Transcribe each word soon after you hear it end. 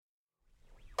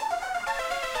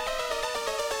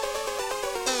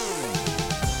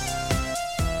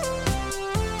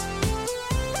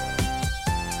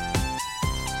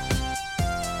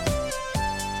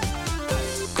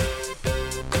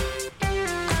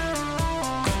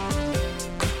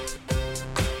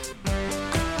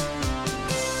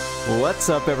What's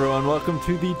up, everyone? Welcome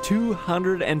to the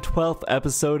 212th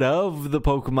episode of the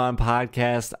Pokemon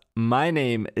Podcast. My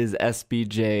name is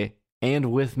SBJ,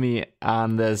 and with me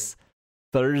on this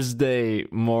Thursday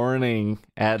morning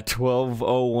at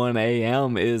 12:01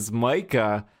 a.m. is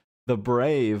Micah, the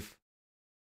Brave.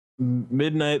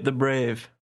 Midnight the Brave.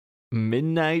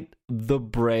 Midnight the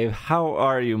Brave. How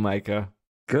are you, Micah?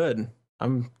 Good.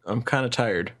 I'm kind of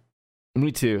tired.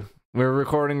 Me too. We're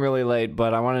recording really late,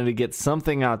 but I wanted to get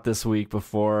something out this week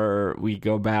before we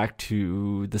go back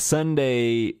to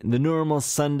the normal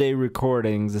Sunday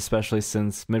recordings, especially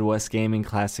since Midwest Gaming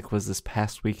Classic was this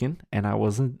past weekend, and I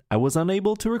was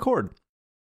unable to record.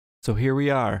 So here we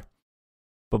are.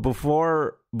 But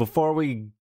before we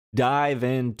dive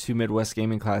into Midwest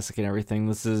Gaming Classic and everything,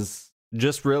 this is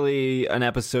just really an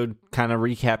episode kind of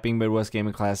recapping Midwest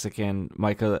Gaming Classic, and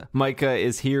Micah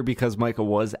is here because Micah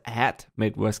was at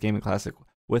Midwest Gaming Classic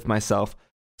with myself.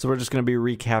 So we're just going to be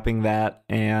recapping that,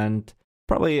 and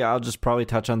I'll just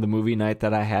touch on the movie night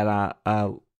that I had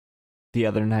the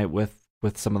other night with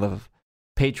some of the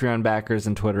Patreon backers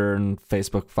and Twitter and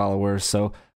Facebook followers.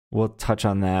 So we'll touch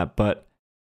on that. But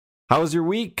how was your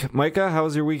week, Micah? How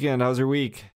was your weekend? How was your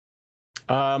week?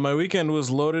 My weekend was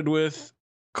loaded with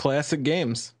classic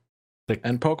games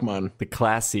and Pokemon. The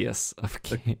classiest of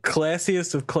games. The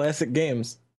classiest of classic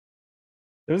games.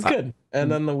 It was good. And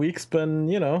then the week's been,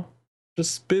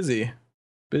 just busy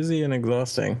and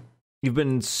exhausting. You've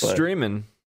been streaming.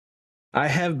 I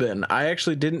have been. I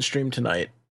actually didn't stream tonight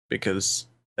because,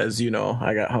 as you know,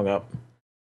 I got hung up.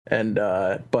 And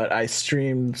but I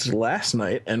streamed last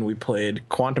night and we played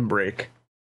Quantum Break,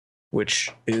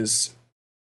 which is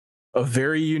a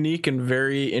very unique and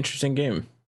very interesting game.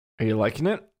 Are you liking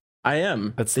it? I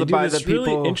am. It's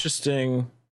really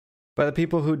interesting. By the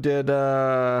people who did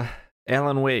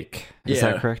Alan Wake. Is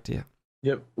that correct? Yeah.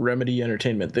 Yep. Remedy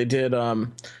Entertainment. They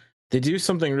do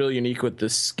something really unique with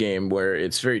this game where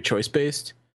it's very choice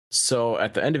based. So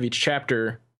at the end of each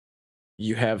chapter,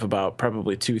 you have about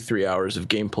probably 2-3 hours of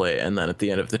gameplay, and then at the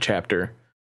end of the chapter,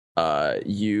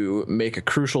 you make a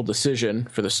crucial decision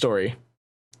for the story,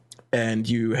 and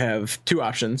you have two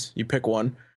options. You pick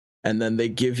one. And then they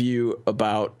give you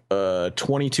about a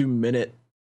 22-minute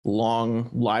long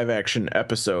live action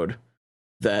episode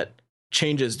that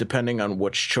changes depending on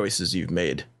which choices you've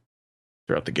made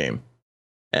throughout the game.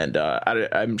 And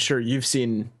I'm sure you've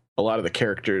seen a lot of the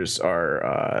characters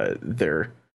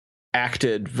they're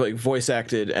acted, like voice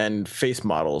acted, and face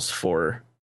models for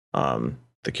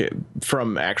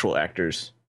from actual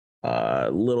actors.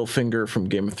 Littlefinger from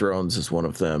Game of Thrones is one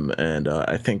of them, and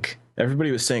I think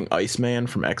everybody was saying Iceman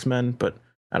from X-Men, but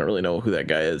I don't really know who that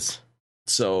guy is.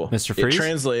 So Mr. Freeze? It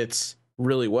translates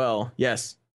really well.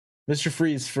 Yes, Mr.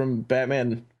 Freeze from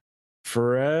Batman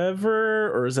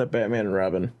Forever, or is that Batman and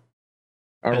Robin?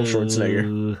 Arnold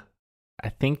Schwarzenegger. I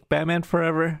think Batman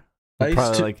Forever.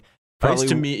 Nice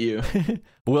to meet you.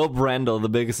 Will Brendel, the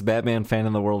biggest Batman fan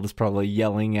in the world, is probably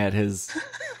yelling at his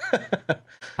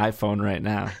iPhone right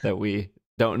now that we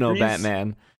don't know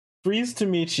Batman. Freeze to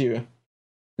meet you.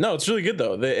 No, it's really good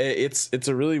though. It's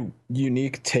a really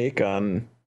unique take on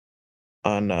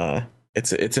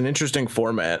it's an interesting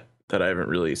format that I haven't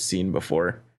really seen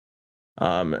before.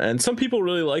 And some people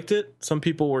really liked it. Some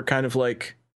people were kind of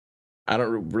like, I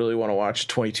don't really want to watch a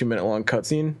 22-minute long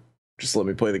cutscene. Just let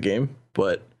me play the game.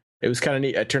 But it was kind of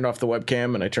neat. I turned off the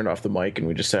webcam and I turned off the mic, and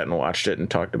we just sat and watched it and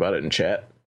talked about it in chat.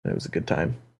 It was a good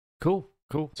time. Cool.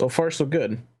 So far, so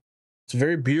good. It's a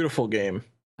very beautiful game.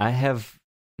 I have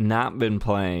not been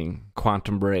playing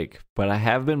Quantum Break, but I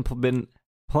have been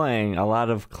playing a lot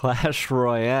of Clash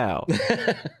Royale.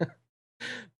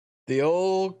 The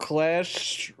old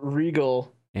Clash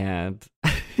Regal. And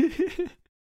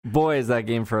boy, is that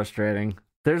game frustrating.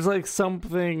 There's like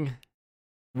something...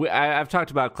 I've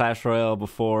talked about Clash Royale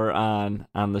before on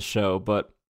the show,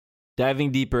 but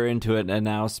diving deeper into it and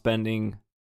now spending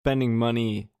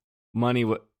money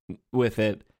with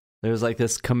it, there's like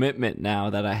this commitment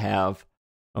now that I have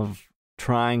of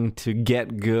trying to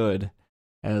get good,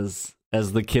 as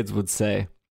the kids would say.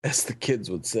 And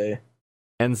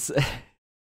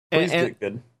get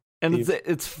good. And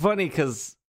it's funny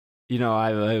because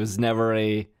I was never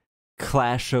a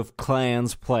Clash of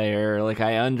Clans player. Like,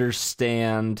 I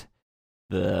understand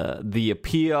the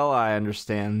appeal. I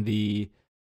understand the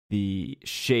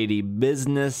shady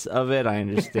business of it. I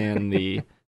understand the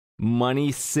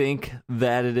money sink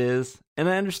that it is, and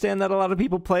I understand that a lot of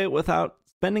people play it without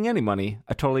spending any money.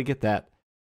 I totally get that.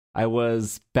 I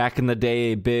was back in the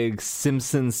day a big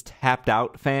Simpsons Tapped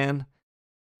Out fan,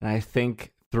 and I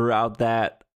think throughout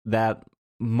that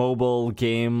mobile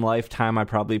game lifetime, I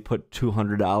probably put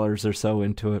 $200 or so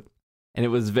into it. and it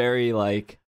was very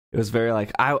like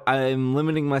I'm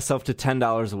limiting myself to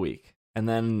 $10 a week. And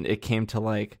then it came to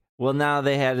like, well, now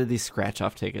they added these scratch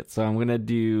off tickets, so I'm gonna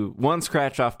do one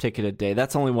scratch off ticket a day.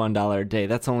 That's only $1 a day.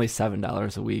 That's only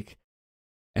 $7 a week.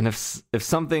 And if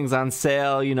something's on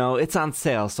sale, you know, it's on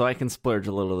sale, so I can splurge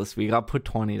a little this week. I'll put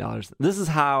 $20. This is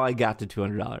how I got to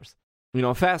 $200. You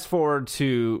know, fast forward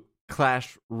to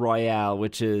Clash Royale,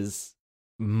 which is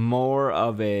more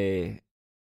of a,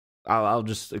 I'll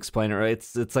just explain it, right?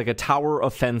 It's like a tower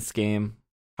offense game,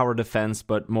 tower defense,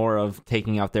 but more of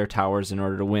taking out their towers in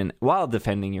order to win while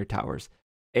defending your towers.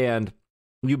 And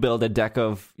you build a deck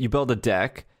of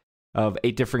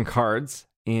 8 different cards,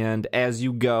 and as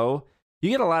you go, you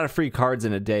get a lot of free cards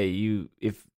in a day.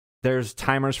 If there's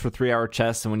timers for 3-hour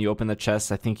chests, and when you open the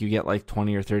chests, I think you get like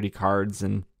 20 or 30 cards,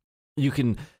 and you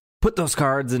can put those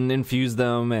cards and infuse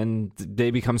them, and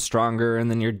they become stronger, and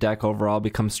then your deck overall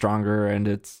becomes stronger, and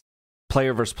it's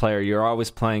player versus player. You're always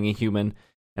playing a human.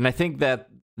 And I think that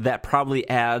probably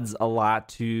adds a lot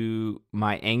to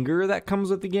my anger that comes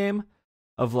with the game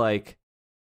of like,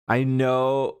 I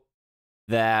know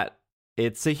that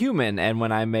it's a human, and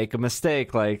when I make a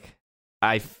mistake, like,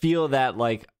 I feel that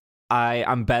like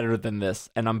I'm better than this,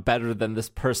 and I'm better than this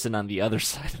person on the other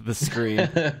side of the screen.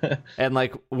 And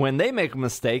like when they make a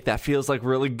mistake, that feels like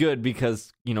really good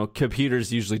because, you know,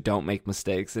 computers usually don't make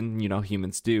mistakes, and, you know,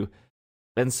 humans do.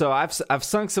 And so I've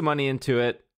sunk some money into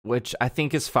it, which I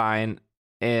think is fine.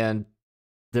 And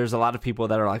there's a lot of people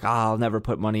that are like, I'll never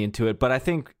put money into it. But I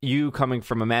think you coming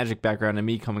from a Magic background and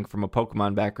me coming from a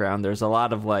Pokemon background, there's a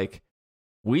lot of like,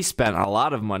 we spent a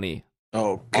lot of money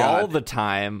all the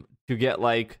time to get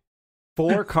like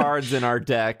 4 cards in our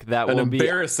deck that will be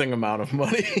embarrassing amount of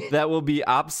money that will be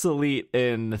obsolete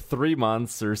in 3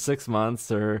 months or 6 months,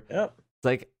 or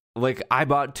like I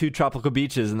bought 2 Tropical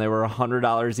Beaches and they were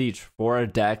 $100 each for a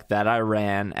deck that I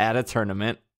ran at a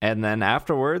tournament, and then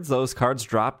afterwards those cards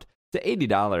dropped to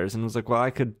 $80, and I was like, well,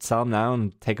 I could sell them now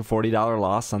and take a $40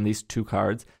 loss on these 2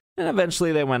 cards, and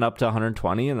eventually they went up to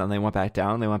 $120, and then they went back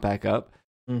down, they went back up.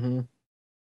 Mm-hmm.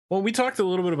 Well, we talked a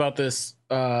little bit about this.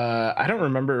 I don't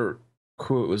remember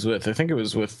who it was with. I think it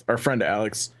was with our friend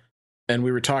Alex, and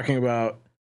we were talking about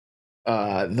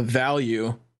the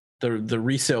value, the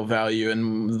resale value.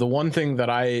 And the one thing that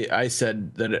I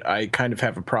said that I kind of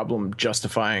have a problem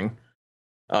justifying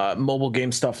mobile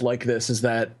game stuff like this is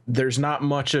that there's not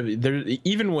much of there.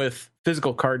 Even with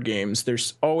physical card games,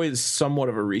 there's always somewhat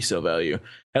of a resale value,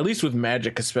 at least with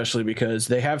Magic, especially because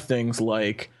they have things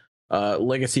like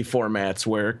legacy formats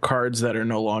where cards that are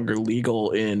no longer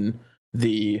legal in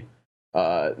the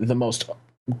most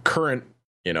current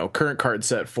card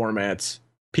set formats,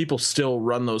 people still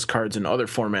run those cards in other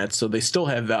formats, so they still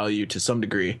have value to some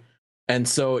degree. And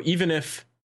so even if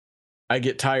I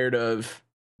get tired of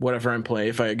whatever I'm playing,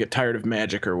 if I get tired of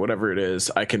Magic or whatever it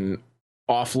is, I can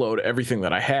offload everything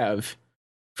that I have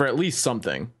for at least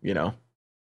something, you know,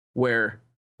 where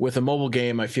with a mobile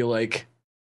game, I feel like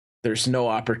there's no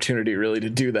opportunity really to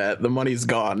do that. The money's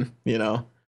gone, you know.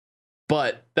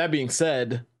 But that being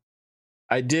said,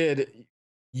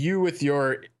 you with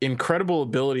your incredible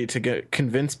ability to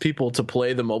convince people to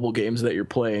play the mobile games that you're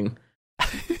playing,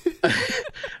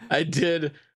 I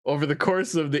did over the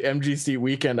course of the MGC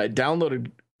weekend, I downloaded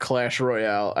Clash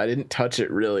Royale. I didn't touch it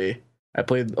really. I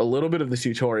played a little bit of the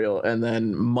tutorial, and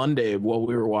then Monday while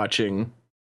we were watching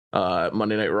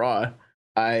Monday Night Raw,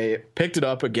 I picked it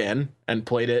up again and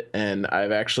played it, and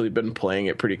I've actually been playing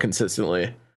it pretty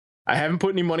consistently. I haven't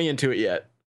put any money into it yet,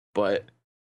 but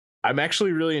I'm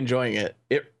actually really enjoying it.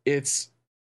 It's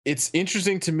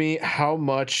interesting to me how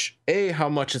much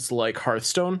it's like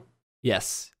Hearthstone.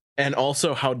 Yes. And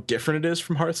also how different it is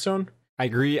from Hearthstone. I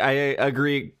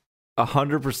agree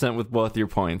 100% with both your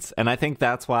points, and I think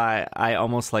that's why I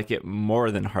almost like it more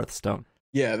than Hearthstone.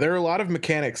 Yeah, there are a lot of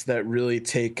mechanics that really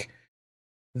take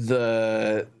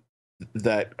that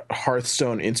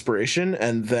Hearthstone inspiration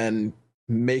and then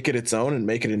make it its own and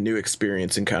make it a new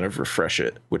experience and kind of refresh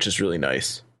it, which is really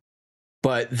nice.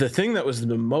 But the thing that was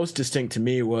the most distinct to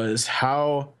me was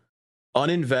how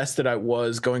uninvested I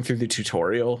was going through the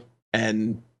tutorial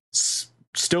and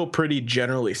still pretty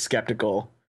generally skeptical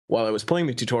while I was playing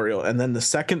the tutorial. And then the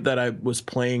second that I was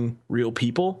playing real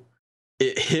people,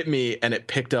 it hit me and it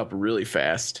picked up really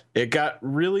fast. It got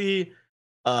really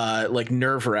like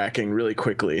nerve-wracking really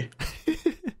quickly.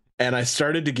 And I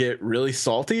started to get really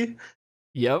salty.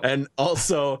 Yep. And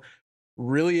also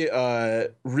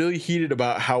really heated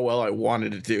about how well I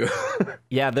wanted to do.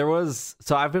 Yeah,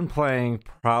 so I've been playing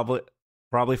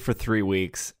probably for 3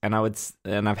 weeks, and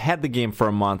I've had the game for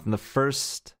a month, and the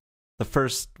first the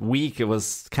first week, it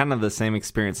was kind of the same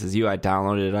experience as you. I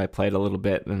downloaded it, I played a little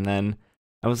bit, and then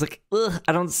I was like, ugh,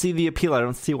 I don't see the appeal. I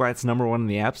don't see why it's number one in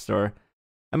the App Store.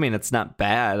 I mean, it's not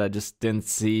bad. I just didn't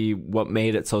see what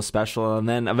made it so special. And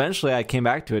then eventually I came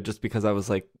back to it just because I was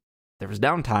like, there was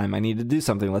downtime. I need to do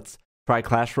something. Let's try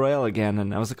Clash Royale again.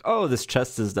 And I was like, oh, this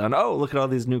chest is done. Oh, look at all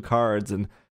these new cards and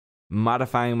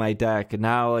modifying my deck. And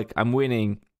now like I'm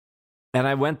winning. And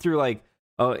I went through like,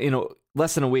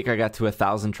 less than a week, I got to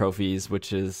 1,000 trophies,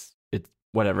 which is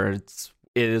whatever. It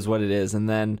is what it is. And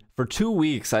then for 2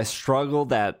 weeks, I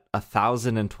struggled at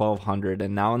 1,000 and 1,200.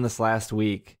 And now in this last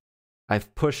week,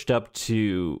 I've pushed up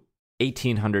to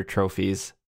 1,800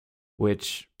 trophies,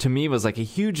 which to me was like a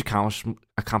huge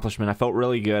accomplishment. I felt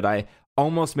really good. I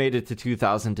almost made it to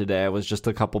 2,000 today. I was just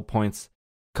a couple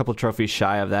trophies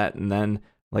shy of that. And then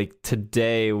like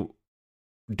today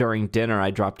during dinner,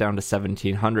 I dropped down to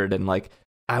 1,700, and like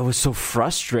I was so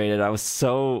frustrated. I was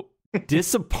so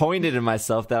disappointed in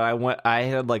myself that I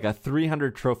had like a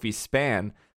 300 trophy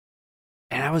span,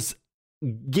 and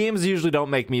games usually don't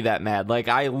make me that mad. Like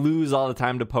I lose all the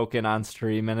time to Pokken on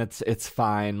stream, and it's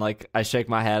fine. Like I shake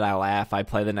my head, I laugh, I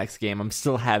play the next game. I'm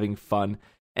still having fun.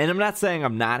 And I'm not saying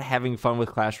I'm not having fun with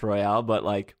Clash Royale, but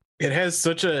like it has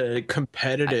such a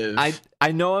competitive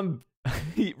I know I'm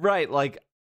right, like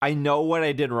I know what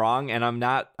I did wrong, and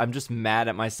I'm just mad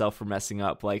at myself for messing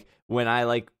up. Like when I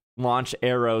like launch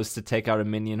arrows to take out a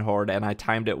minion horde and I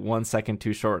timed it 1 second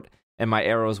too short and my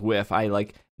arrows whiff, I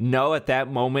like know at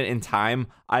that moment in time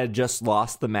I just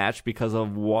lost the match because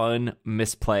of one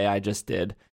misplay I just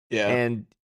did. Yeah. And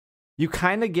you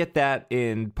kind of get that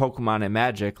in Pokemon and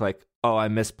Magic, like, oh, I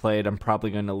misplayed, I'm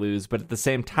probably going to lose. But at the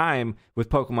same time, with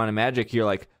Pokemon and Magic, you're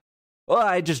like, well,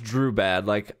 I just drew bad.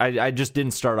 Like, I just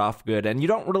didn't start off good. And you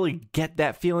don't really get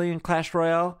that feeling in Clash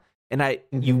Royale. And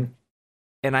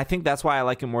I think that's why I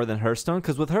like it more than Hearthstone.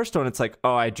 Because with Hearthstone, it's like,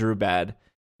 oh, I drew bad.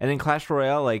 And in Clash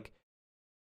Royale, like,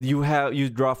 you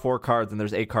draw 4 cards and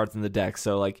there's 8 cards in the deck.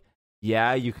 So, like,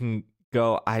 yeah, you can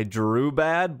go, I drew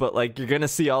bad, but, like, you're going to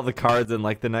see all the cards in,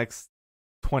 like, the next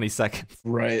 20 seconds.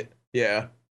 Right. Yeah.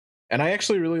 And I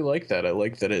actually really like that. I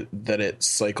like that it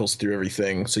cycles through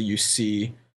everything. So you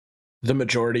see the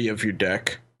majority of your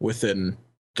deck within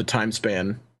the time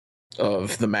span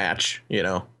of the match, you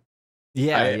know.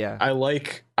 Yeah.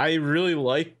 I really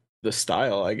like the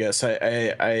style, I guess.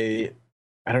 I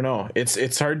don't know.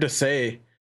 It's hard to say.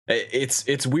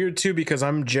 It's weird too, because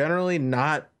I'm generally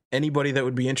not anybody that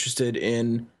would be interested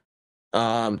in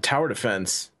tower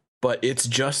defense, but it's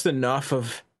just enough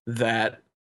of that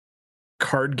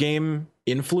card game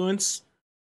influence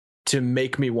to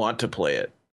make me want to play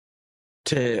it,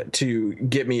 to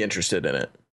get me interested in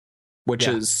it, which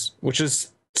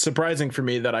is surprising for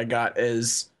me that I got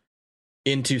as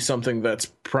into something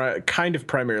that's kind of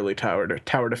primarily tower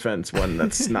defense when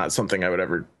that's not something I would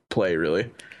ever play, really.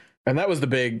 And that was the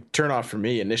big turnoff for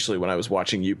me initially when I was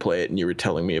watching you play it and you were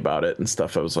telling me about it and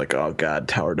stuff. I was like, oh god,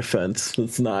 tower defense,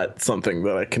 it's not something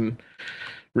that I can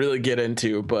really get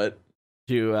into. But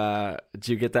did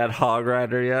you get that Hog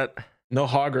Rider yet? No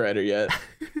Hog Rider yet.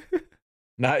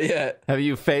 Not yet. Have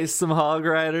you faced some Hog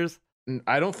Riders?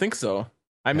 I don't think so.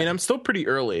 I mean, I'm still pretty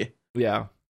early. Yeah.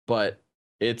 But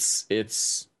it's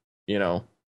you know,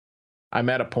 I'm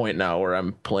at a point now where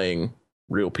I'm playing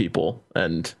real people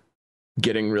and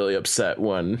getting really upset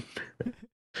when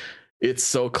it's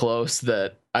so close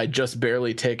that I just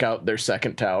barely take out their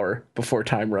second tower before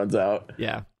time runs out.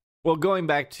 Yeah. Well, going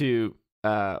back to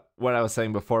what I was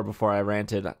saying before I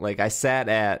ranted, like I sat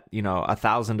at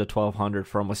 1,000 to 1,200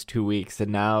 for almost 2 weeks,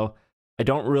 and now I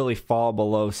don't really fall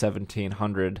below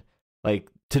 1,700. Like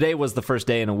today was the first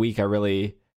day in a week I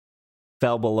really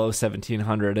fell below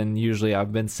 1,700, and usually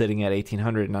I've been sitting at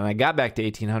 1,800, and I got back to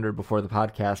 1,800 before the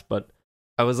podcast, but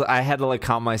I had to like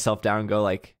calm myself down and go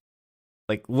like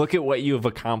look at what you have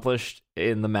accomplished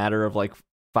in the matter of like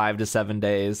 5 to 7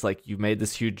 days. Like you made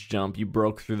this huge jump, you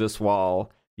broke through this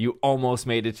wall, you almost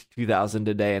made it to 2,000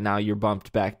 today, and now you're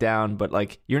bumped back down, but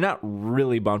like you're not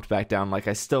really bumped back down. Like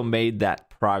I still made that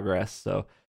progress. So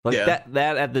like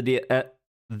that at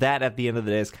the end of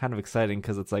the day is kind of exciting,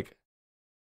 because it's like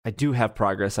I do have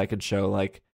progress I could show.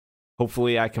 Like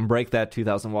hopefully I can break that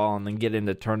 2,000 wall and then get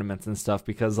into tournaments and stuff,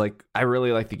 because like I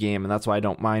really like the game, and that's why I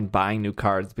don't mind buying new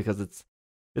cards, because it's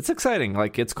exciting.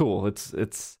 Like it's cool. It's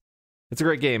a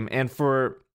great game. And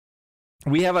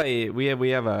we have a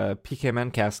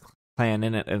PKMN cast clan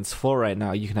in it, and it's full right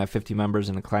now. You can have 50 members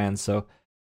in a clan. So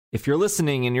if you're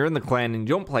listening and you're in the clan and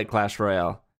you don't play Clash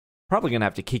Royale, probably gonna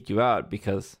have to kick you out,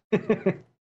 because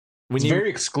it's very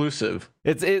exclusive.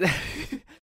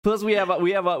 Plus we have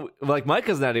like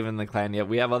Micah's not even in the clan yet.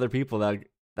 We have other people that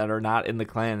that are not in the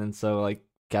clan, and so like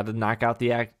got to knock out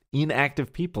the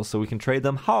inactive people so we can trade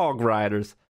them hog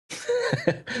riders.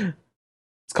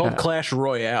 It's called Clash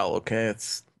Royale. Okay,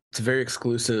 it's a very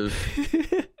exclusive,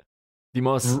 the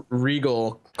most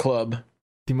regal club,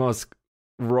 the most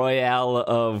royale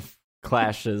of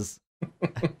clashes.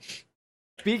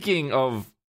 Speaking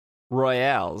of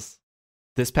royales,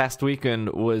 this past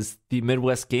weekend was the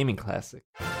Midwest Gaming Classic.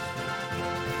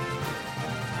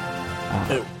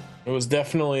 It was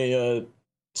definitely a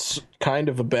kind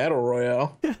of a battle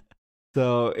royale.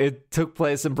 So it took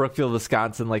place in Brookfield,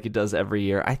 Wisconsin, like it does every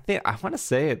year. I want to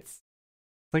say it's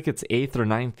like its 8th or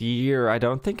 9th year. I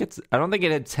don't think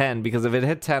it had 10, because if it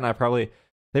had 10,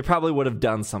 they probably would have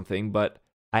done something. But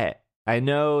I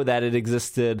know that it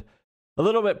existed a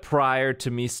little bit prior to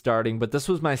me starting, but this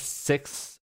was my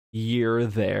 6th year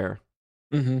there.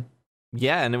 Mm-hmm.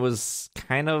 Yeah, and it was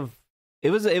it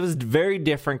was very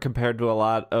different compared to a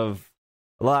lot of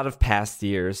past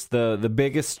years. The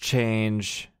biggest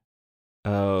change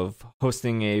of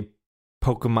hosting a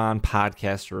Pokemon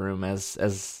podcast room,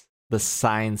 as the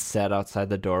sign said outside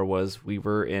the door, was we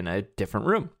were in a different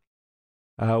room.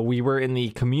 We were in the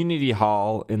community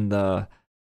hall in the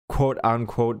quote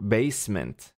unquote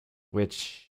basement,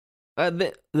 which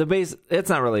the base, it's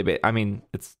not really I mean,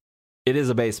 it is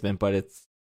a basement, but it's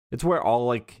where all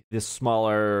like the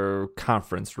smaller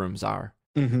conference rooms are.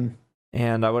 Mm-hmm.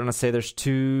 And I want to say there's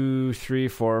 2, 3,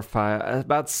 4, 5,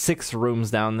 about 6 rooms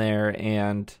down there,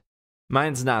 and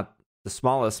mine's not the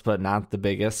smallest, but not the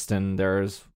biggest. And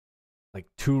there's like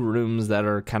 2 rooms that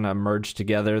are kind of merged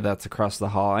together. That's across the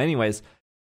hall. Anyways,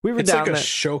 we were it's down like a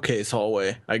showcase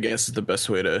hallway, I guess is the best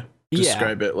way to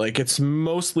describe it. Like, it's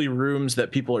mostly rooms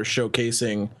that people are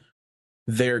showcasing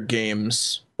their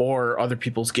games or other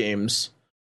people's games.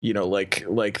 You know,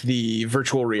 like the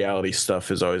virtual reality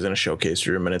stuff is always in a showcase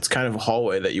room, and it's kind of a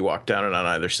hallway that you walk down, and on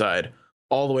either side,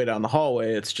 all the way down the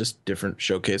hallway, it's just different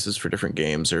showcases for different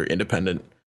games or independent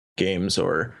games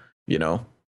or, you know,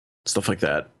 stuff like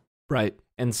that. Right.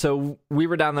 And so we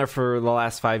were down there for the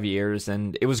last 5 years,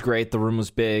 and it was great. The room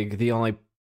was big. The only,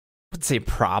 let's say,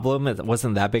 problem, it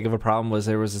wasn't that big of a problem, was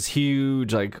there was this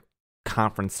huge like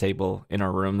conference table in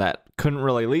our room that couldn't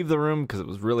really leave the room because it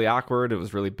was really awkward. It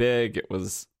was really big. It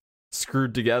was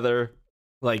screwed together.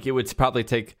 Like, it would probably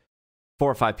take 4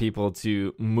 or 5 people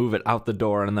to move it out the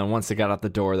door, and then once it got out the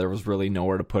door, there was really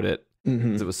nowhere to put it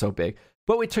because it was so big.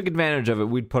 But we took advantage of it.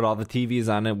 We'd put all the TVs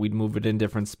on it. We'd move it in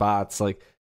different spots. Like,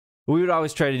 we would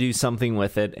always try to do something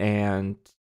with it, and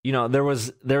you know, there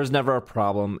was never a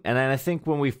problem. And I think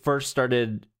when we first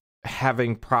started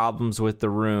having problems with the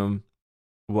room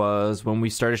was when we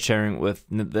started sharing with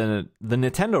the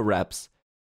Nintendo reps.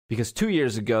 Because 2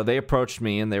 years ago, they approached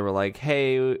me and they were like,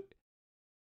 hey,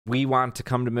 we want to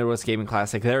come to Midwest Gaming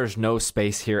Classic. There's no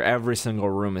space here. Every single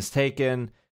room is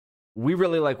taken. We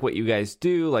really like what you guys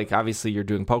do. Like, obviously, you're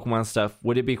doing Pokemon stuff.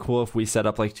 Would it be cool if we set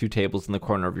up like 2 tables in the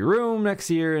corner of your room next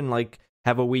year and like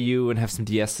have a Wii U and have some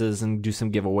DSs and do some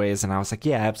giveaways? And I was like,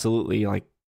 yeah, absolutely. Like,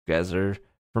 you guys are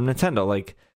from Nintendo.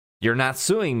 Like, you're not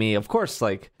suing me. Of course,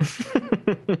 like,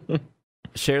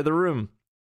 share the room.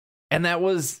 And it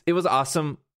was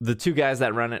awesome. The 2 guys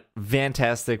that run it,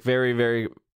 fantastic, very, very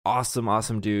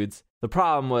awesome dudes. The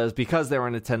problem was, because they were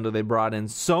Nintendo, they brought in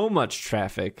so much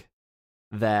traffic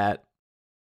that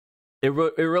it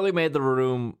really made the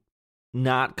room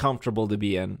not comfortable to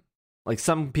be in. Like,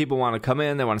 some people want to come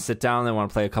in, they want to sit down, they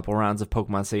want to play a couple rounds of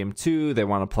Pokemon Stadium 2, they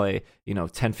want to play,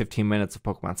 10-15 minutes of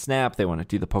Pokemon Snap, they want to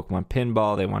do the Pokemon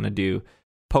Pinball, they want to do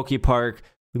Poke Park.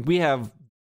 We have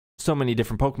so many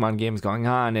different Pokemon games going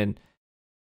on, and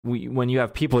when you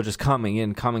have people just coming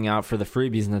in, coming out for the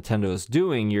freebies Nintendo is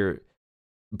doing, you're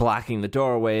blocking the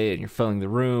doorway and you're filling the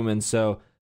room. And so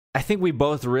I think we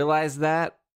both realized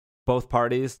that, both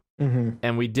parties,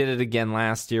 and we did it again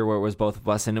last year where it was both of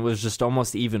us, and it was just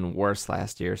almost even worse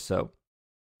last year. So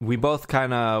we both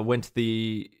kind of went to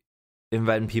the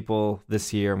inviting people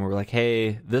this year, and we were like,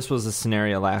 hey, this was a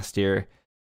scenario last year.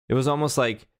 It was almost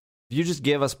like, if you just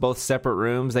give us both separate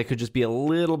rooms, they could just be a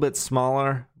little bit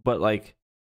smaller, but like,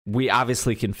 we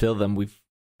obviously can fill them. We've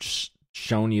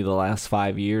shown you the last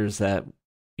 5 years that,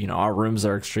 our rooms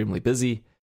are extremely busy.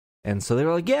 And so they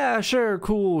were like, yeah, sure,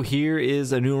 cool. Here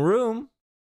is a new room.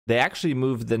 They actually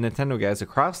moved the Nintendo guys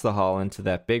across the hall into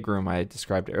that big room I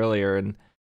described earlier, and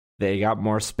they got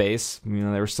more space. They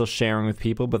were still sharing with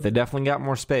people, but they definitely got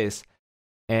more space.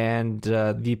 And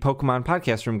the Pokemon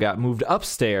podcast room got moved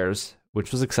upstairs,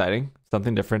 which was exciting,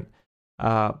 something different.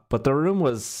 But the room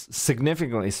was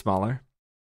significantly smaller.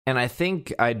 And I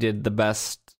think I did the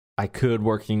best I could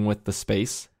working with the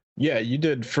space. Yeah, you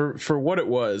did for what it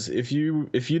was. If you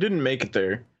didn't make it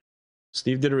there,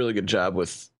 Steve did a really good job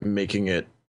with making it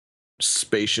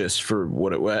spacious for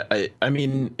what it was. I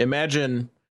mean, imagine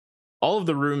all of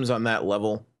the rooms on that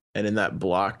level and in that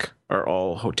block are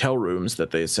all hotel rooms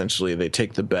that they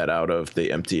take the bed out of,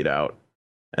 they empty it out,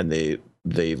 and they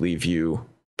leave you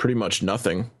pretty much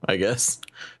nothing, I guess,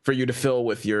 for you to fill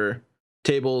with your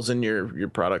tables and your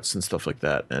products and stuff like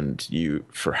that. And you,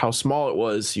 for how small it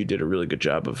was, you did a really good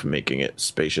job of making it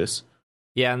spacious.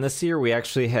 Yeah, and this year we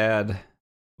actually had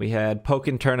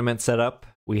Pokken Tournament set up.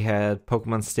 We had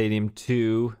Pokemon Stadium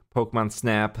 2, Pokemon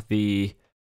Snap, the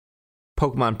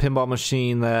Pokemon pinball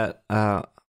machine that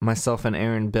myself and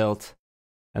Aaron built,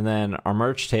 and then our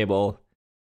merch table.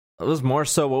 It was more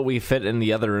so what we fit in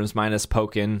the other rooms minus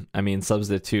Pokken. I mean,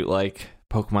 substitute like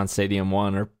Pokemon Stadium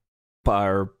 1 or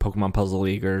Pokemon Puzzle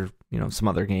League or, some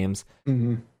other games.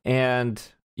 Mm-hmm. And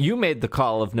you made the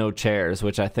call of no chairs,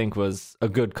 which I think was a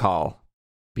good call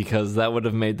because that would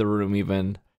have made the room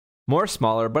even more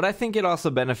smaller. But I think it also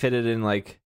benefited in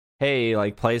like, hey,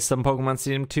 like play some Pokemon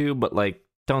Stadium 2, but like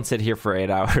don't sit here for 8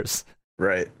 hours.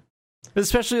 Right.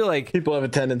 Especially like people have a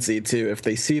tendency to, if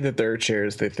they see that there are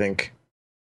chairs, they think,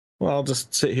 well, I'll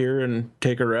just sit here and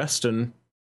take a rest. And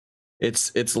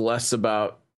it's less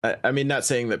about, I mean, not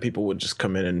saying that people would just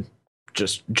come in and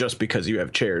just because you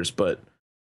have chairs, but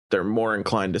they're more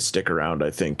inclined to stick around,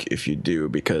 I think, if you do,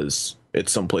 because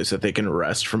it's someplace that they can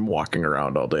rest from walking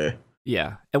around all day.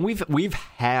 Yeah. And we've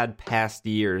had past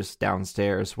years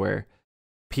downstairs where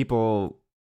people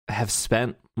have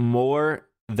spent more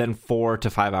than 4 to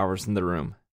 5 hours in the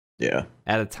room. Yeah.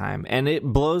 At a time. And it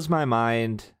blows my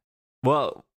mind.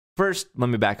 Well, first, let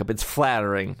me back up. It's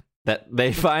flattering that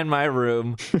they find my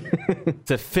room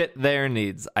to fit their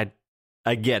needs.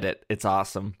 I get it. It's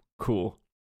awesome. Cool.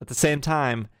 At the same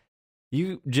time,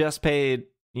 you just paid,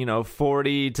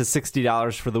 $40 to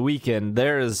 $60 for the weekend.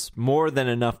 There is more than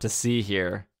enough to see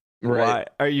here. Right. Why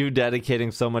are you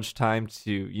dedicating so much time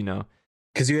to,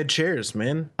 Because you had chairs,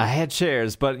 man. I had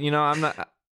chairs, but, I'm not...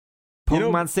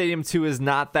 Pokemon Stadium 2 is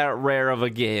not that rare of a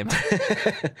game.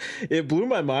 It blew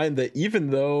my mind that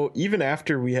even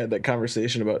after we had that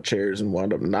conversation about chairs and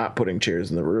wound up not putting chairs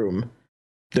in the room,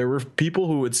 there were people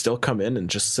who would still come in and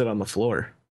just sit on the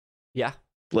floor. Yeah.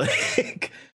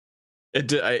 Like, at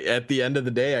the end of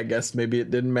the day, I guess maybe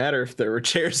it didn't matter if there were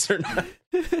chairs or not.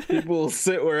 People will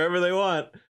sit wherever they want.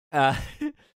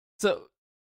 So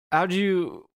how'd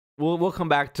you... We'll come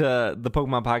back to the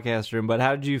Pokemon podcast room, but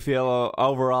how did you feel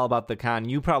overall about the con?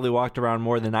 You probably walked around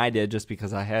more than I did just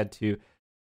because I had to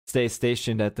stay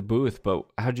stationed at the booth. But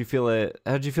how'd you feel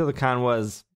the con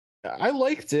was? I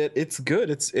liked it. It's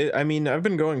good. I mean, I've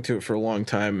been going to it for a long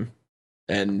time,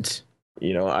 and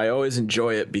I always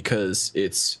enjoy it because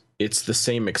it's the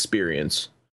same experience,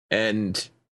 and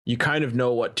you kind of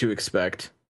know what to expect.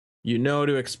 You know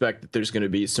to expect that there's going to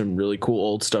be some really cool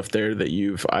old stuff there that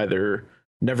you've either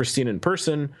never seen in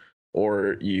person,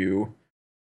 or you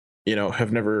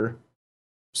have never,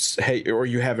 or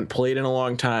you haven't played in a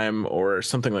long time, or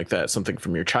something like that, something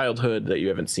from your childhood that you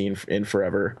haven't seen in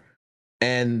forever.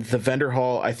 And the vendor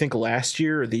hall, I think last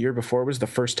year or the year before, was the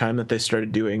first time that they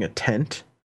started doing a tent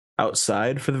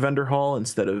outside for the vendor hall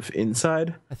instead of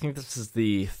inside. I think this is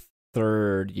the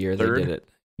third year they did it.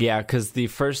 Yeah, because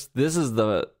this is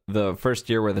the first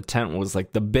year where the tent was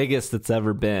like the biggest it's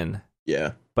ever been.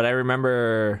 Yeah. But I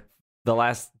remember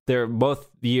both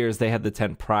years they had the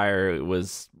tent prior. It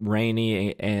was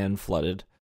rainy and flooded.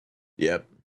 Yep.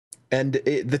 And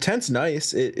the tent's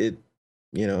nice. It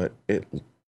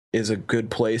is a good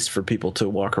place for people to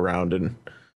walk around and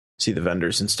see the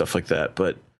vendors and stuff like that.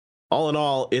 But all in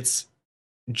all, it's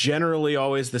generally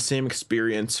always the same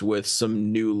experience with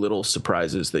some new little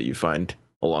surprises that you find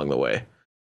along the way.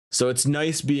 So it's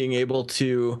nice being able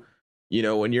to,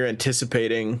 when you're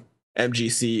anticipating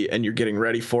MGC and you're getting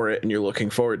ready for it and you're looking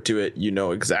forward to it, you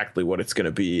know exactly what it's going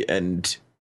to be, and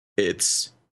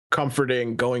it's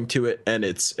comforting going to it, and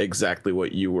it's exactly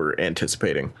what you were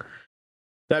anticipating.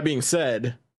 That being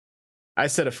said, I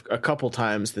said a couple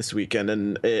times this weekend,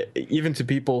 and even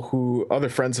to other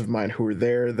friends of mine who were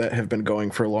there that have been going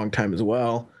for a long time as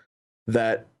well,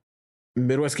 that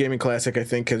Midwest Gaming Classic, I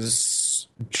think, has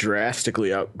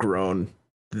drastically outgrown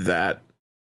that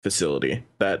facility,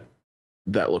 that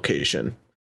location.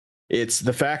 It's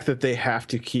the fact that they have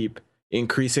to keep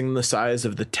increasing the size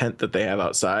of the tent that they have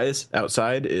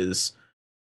outside is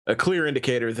a clear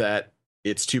indicator that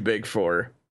it's too big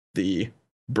for the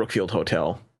Brookfield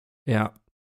Hotel. Yeah.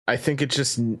 I think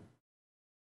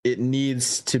it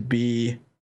needs to be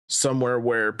somewhere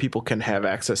where people can have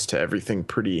access to everything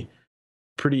pretty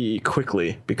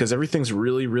quickly, because everything's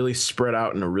really, really spread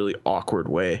out in a really awkward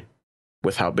way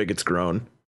with how big it's grown.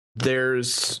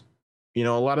 There's a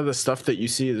lot of the stuff that you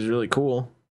see is really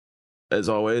cool, as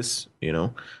always.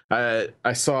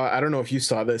 I saw, I don't know if you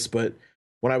saw this, but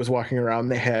when I was walking around,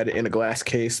 they had in a glass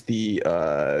case the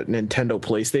Nintendo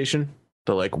PlayStation,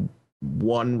 the like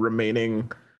one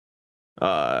remaining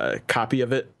copy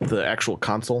of it, the actual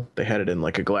console. They had it in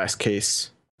like a glass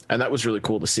case, and that was really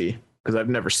cool to see because I've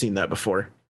never seen that before.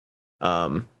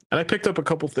 And I picked up a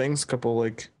couple things, it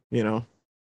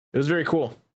was very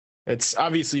cool. It's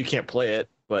obviously you can't play it,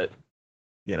 but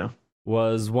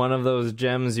Was one of those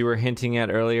gems you were hinting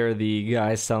at earlier the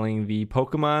guy selling the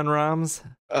Pokemon ROMs?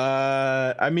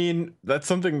 I mean, that's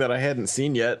something that I hadn't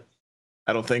seen yet.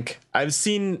 I don't think I've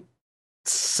seen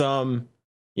some,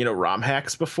 ROM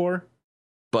hacks before,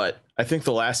 but I think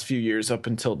the last few years up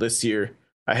until this year,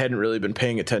 I hadn't really been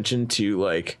paying attention to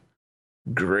like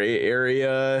gray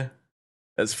area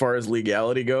as far as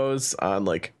legality goes on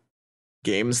like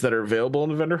games that are available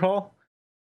in the vendor hall.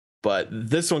 But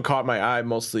this one caught my eye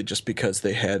mostly just because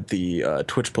they had the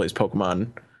Twitch Plays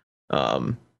Pokemon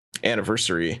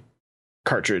anniversary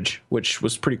cartridge, which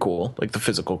was pretty cool, like the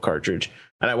physical cartridge.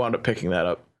 And I wound up picking that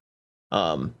up.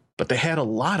 But they had a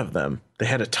lot of them. They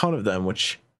had a ton of them,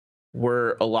 which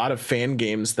were a lot of fan made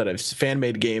games that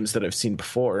I've seen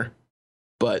before,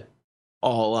 but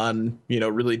all on,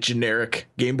 really generic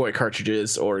Game Boy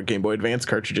cartridges or Game Boy Advance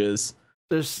cartridges.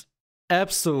 There's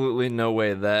absolutely no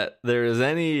way that there is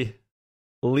any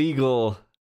legal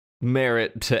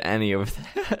merit to any of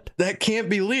that. That can't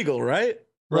be legal, right?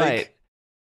 Right.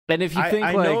 And if you think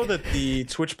I know that the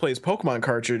Twitch Plays Pokemon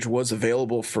cartridge was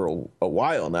available for a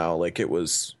while now. Like it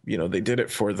was, they did it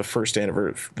for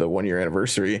the the 1 year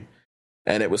anniversary,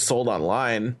 and it was sold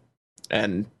online.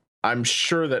 And I'm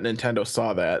sure that Nintendo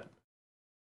saw that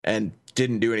and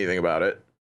didn't do anything about it.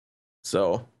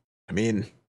 So, I mean,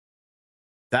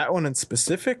 that one in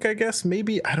specific, I guess,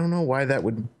 maybe. I don't know why that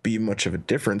would be much of a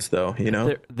difference, though,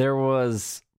 There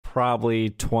was probably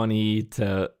 20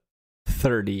 to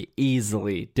 30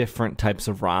 easily different types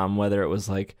of ROM, whether it was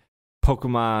like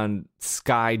Pokemon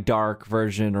Sky Dark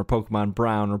version or Pokemon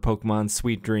Brown or Pokemon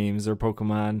Sweet Dreams or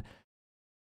Pokemon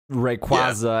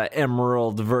Rayquaza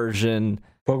Emerald version.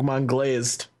 Pokemon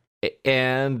Glazed.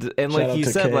 And like you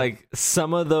said, like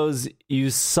some of those you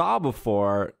saw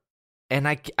before. And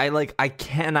I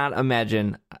cannot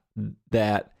imagine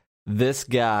that this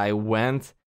guy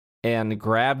went and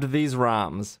grabbed these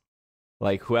ROMs,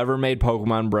 like whoever made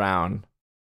Pokemon Brown,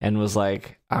 and was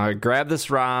like, I grab this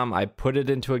ROM, I put it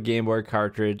into a Game Boy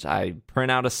cartridge, I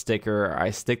print out a sticker,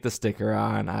 I stick the sticker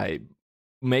on, I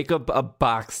make a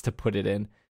box to put it in,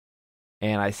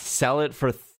 and I sell it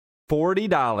for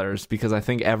 $40 because I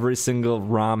think every single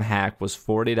ROM hack was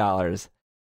 $40.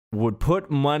 Would put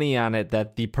money on it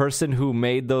that the person who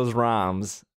made those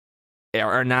ROMs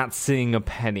are not seeing a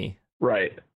penny.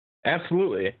 Right.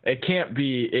 Absolutely. It can't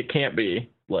be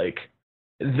like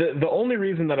the only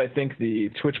reason that I think the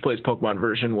Twitch Plays Pokemon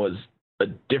version was a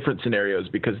different scenario is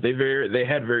because they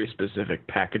had very specific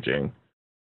packaging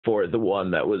for the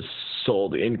one that was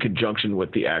sold in conjunction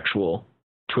with the actual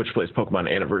Twitch Plays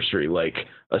Pokemon anniversary, like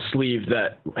a sleeve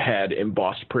that had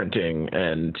embossed printing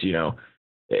and,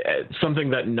 something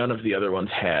that none of the other ones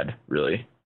had, really.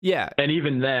 Yeah. And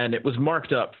even then, it was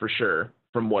marked up for sure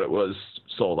from what it was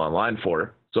sold online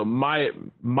for. So my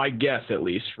guess, at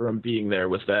least from being there,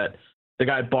 was that the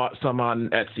guy bought some on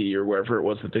Etsy or wherever it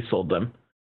was that they sold them,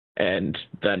 and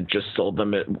then just sold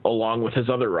them along with his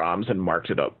other ROMs and marked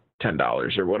it up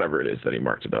 $10 or whatever it is that he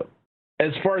marked it up.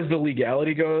 As far as the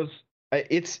legality goes,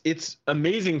 it's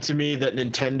amazing to me that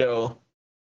Nintendo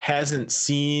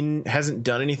hasn't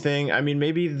done anything. I mean,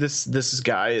 maybe this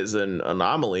guy is an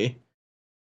anomaly,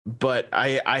 but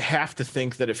I have to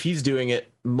think that if he's doing it,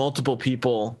 multiple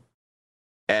people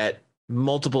at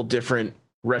multiple different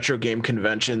retro game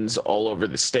conventions all over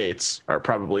the States are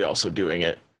probably also doing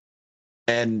it.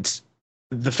 And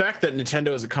the fact that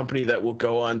Nintendo is a company that will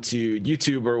go onto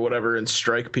YouTube or whatever and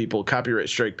copyright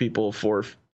strike people for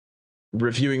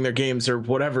reviewing their games or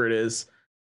whatever it is,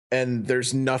 and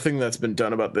there's nothing that's been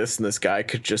done about this, and this guy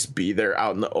could just be there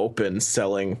out in the open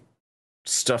selling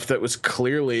stuff that was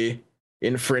clearly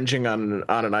infringing on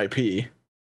an IP,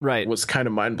 right, was kind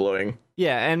of mind-blowing.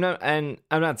 Yeah, and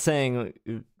I'm not saying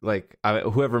like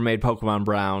whoever made Pokemon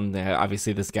Brown,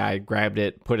 obviously this guy grabbed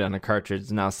it, put it on a cartridge,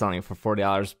 and now selling it for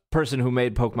 $40. Person who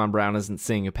made Pokemon Brown isn't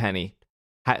seeing a penny.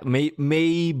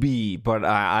 Maybe, but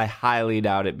I highly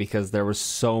doubt it because there were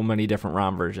so many different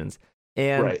ROM versions.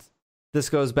 And right. This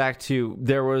goes back to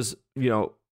there was,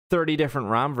 30 different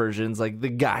ROM versions. Like the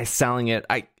guy selling it,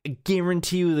 I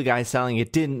guarantee you the guy selling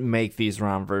it didn't make these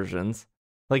ROM versions.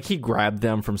 Like he grabbed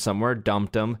them from somewhere,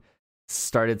 dumped them,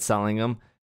 started selling them.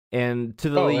 And to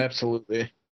the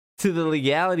absolutely. To the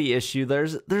legality issue,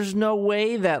 there's no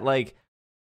way that like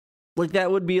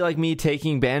that would be like me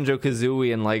taking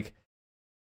Banjo-Kazooie and like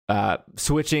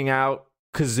switching out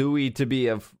Kazooie to be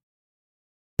a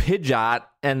Pidgeot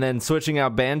and then switching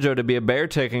out Banjo to be a bear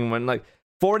ticking when like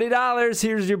 $40,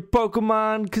 here's your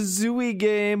Pokemon Kazooie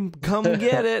game, come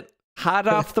get it, hot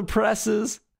off the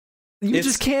presses. You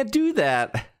just can't do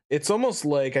that. It's almost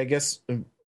like, I guess,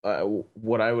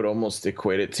 what I would almost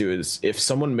equate it to is if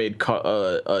someone made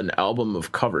an album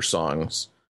of cover songs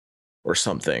or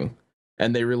something,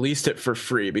 and they released it for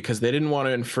free because they didn't want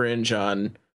to infringe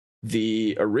on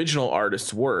the original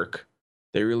artist's work.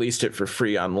 They released it for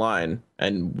free online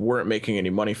and weren't making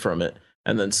any money from it.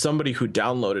 And then somebody who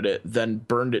downloaded it then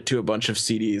burned it to a bunch of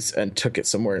CDs and took it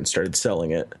somewhere and started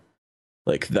selling it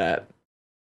like that.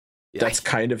 That's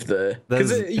kind of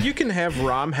because you can have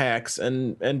ROM hacks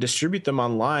and distribute them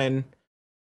online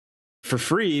for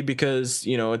free because,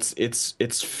 you know, it's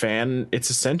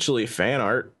essentially fan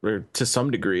art, or to some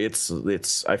degree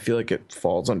it's I feel like it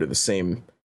falls under the same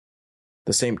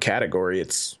category.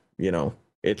 It's, you know,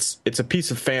 it's a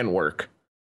piece of fan work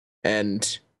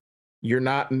and you're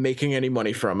not making any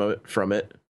money from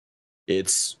it.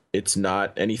 It's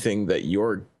not anything that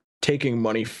you're taking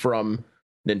money from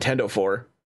Nintendo for.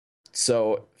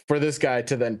 So for this guy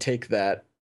to then take that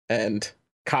and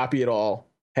copy it all,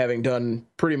 having done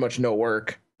pretty much no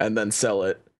work, and then sell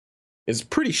it is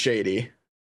pretty shady.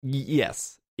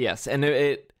 Yes. And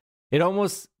it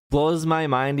almost blows my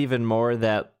mind even more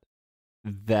that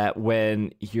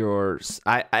when you're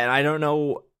I don't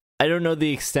know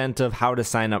the extent of how to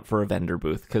sign up for a vendor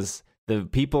booth, because the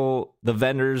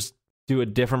vendors do a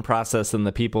different process than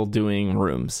the people doing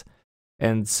rooms.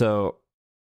 And so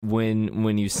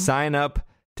when you sign up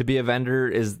to be a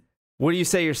vendor, what do you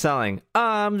say you're selling?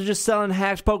 I'm just selling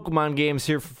hacked Pokemon games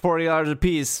here for $40 a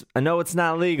piece. I know it's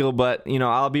not legal, but you know,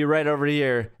 I'll be right over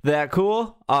here. That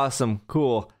cool? Awesome.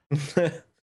 Cool.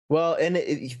 Well, and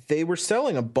they were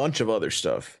selling a bunch of other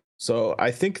stuff. So I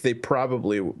think they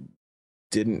probably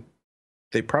weren't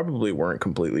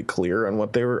completely clear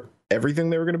on everything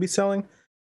they were going to be selling.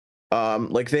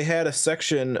 Like they had a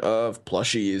section of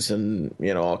plushies and,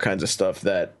 you know, all kinds of stuff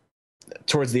that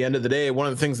towards the end of the day, one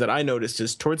of the things that I noticed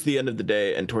is towards the end of the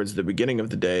day and towards the beginning of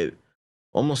the day,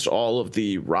 almost all of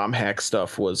the ROM hack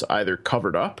stuff was either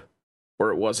covered up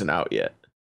or it wasn't out yet.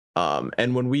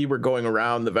 And when we were going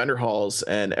around the vendor halls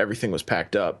and everything was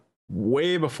packed up,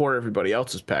 way before everybody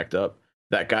else was packed up,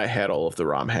 that guy had all of the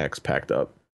ROM hacks packed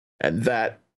up. And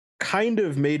that kind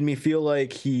of made me feel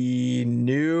like he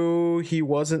knew he probably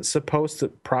wasn't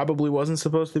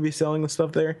supposed to be selling the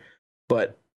stuff there.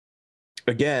 But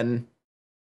again,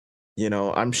 you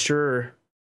know, I'm sure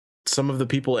some of the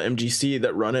people at MGC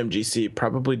that run MGC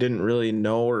probably didn't really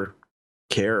know or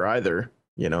care either,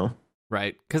 you know?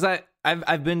 Right. Because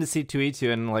I've been to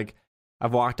C2E2 and like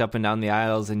I've walked up and down the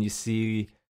aisles and you see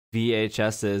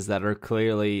VHSs that are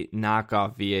clearly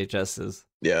knockoff VHSs.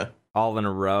 Yeah. All in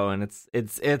a row, and it's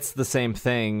the same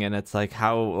thing, and it's like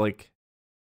how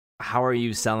are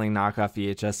you selling knockoff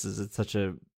VHSs? It's such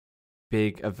a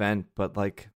big event, but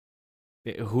like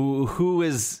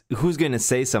who's going to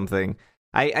say something?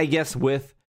 I guess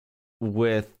with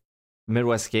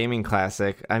Midwest Gaming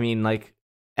Classic, I mean, like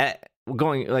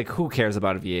who cares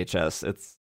about a VHS?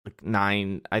 It's like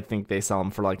I think they sell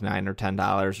them for like $9 or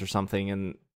 $10 or something,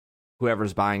 and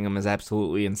whoever's buying them is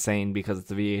absolutely insane because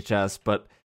it's a VHS. But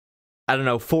I don't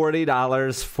know,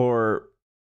 $40 for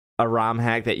a ROM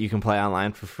hack that you can play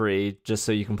online for free, just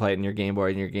so you can play it in your Game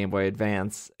Boy and your Game Boy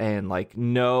Advance, and like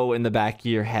know in the back of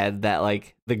your head that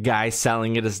like the guy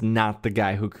selling it is not the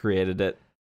guy who created it.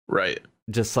 Right.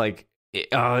 Just like it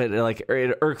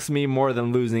irks me more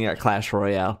than losing at Clash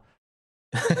Royale.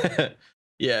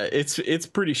 Yeah, it's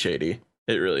pretty shady.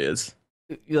 It really is.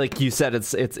 Like you said,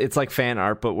 it's like fan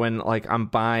art, but when like I'm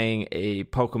buying a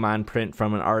Pokemon print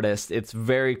from an artist, it's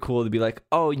very cool to be like,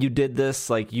 oh, you did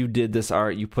this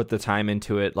art, you put the time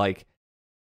into it. Like,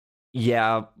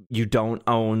 yeah, you don't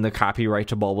own the copyright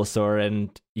to Bulbasaur, and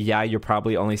yeah, you're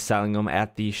probably only selling them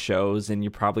at these shows, and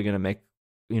you're probably gonna make,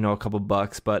 you know, a couple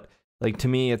bucks. But like to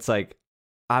me, it's like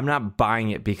I'm not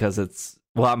buying it because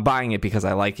I'm buying it because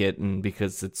I like it and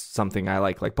because it's something I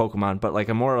like Pokemon. But like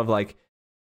I'm more of like,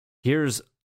 here's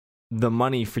the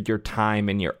money for your time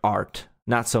and your art,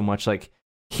 not so much like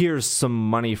here's some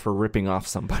money for ripping off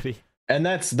somebody. And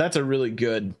that's a really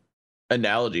good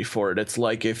analogy for it. It's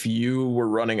like if you were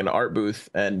running an art booth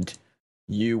and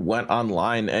you went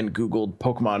online and Googled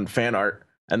Pokemon fan art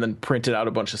and then printed out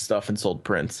a bunch of stuff and sold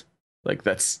prints. Like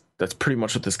that's pretty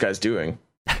much what this guy's doing.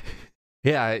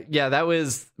 Yeah, that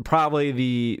was probably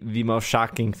the most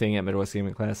shocking thing at Midwest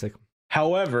Gaming Classic.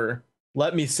 However,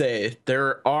 let me say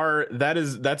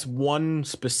that's one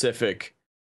specific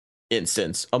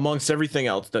instance amongst everything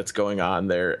else that's going on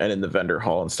there and in the vendor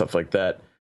hall and stuff like that.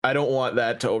 I don't want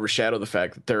that to overshadow the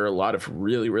fact that there are a lot of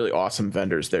really, really awesome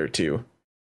vendors there too.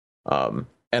 And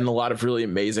a lot of really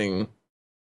amazing,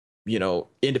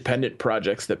 independent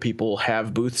projects that people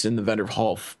have booths in the vendor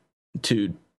hall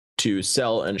to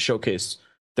sell and showcase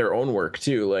their own work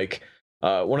too. Like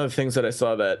one of the things that I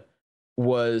saw that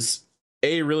was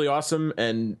A, really awesome,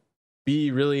 and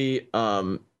B, really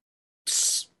kind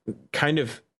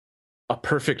of a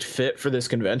perfect fit for this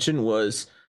convention was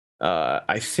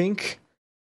I think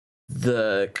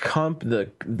the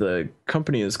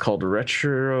company is called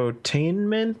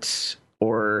Retrotainment,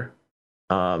 or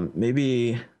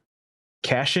maybe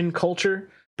Cash In Culture,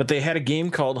 but they had a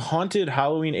game called Haunted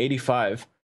Halloween 85,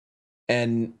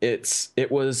 and it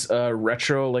was a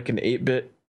retro, like an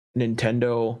 8-bit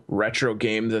Nintendo retro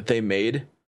game that they made,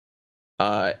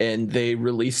 and they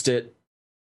released it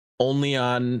only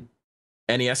on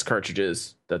NES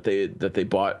cartridges that they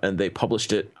bought, and they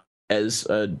published it as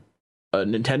a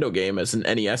Nintendo game, as an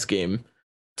NES game,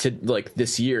 to like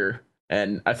this year.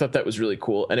 And I thought that was really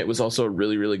cool, and it was also a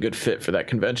really, really good fit for that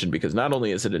convention, because not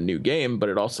only is it a new game, but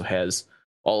it also has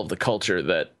all of the culture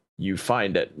that you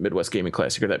find at Midwest Gaming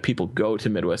Classic, or that people go to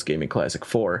Midwest Gaming Classic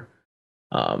for.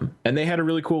 And they had a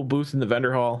really cool booth in the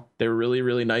vendor hall. They were really,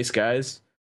 really nice guys,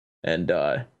 and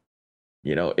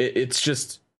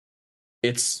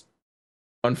it's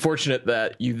unfortunate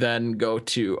that you then go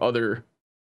to other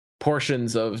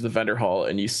portions of the vendor hall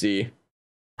and you see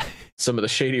some of the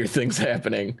shadier things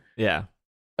happening. Yeah.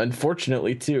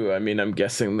 Unfortunately, too. I mean, I'm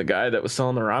guessing the guy that was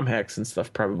selling the rom-hacks and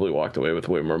stuff probably walked away with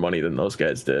way more money than those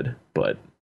guys did. But,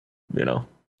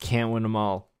 can't win them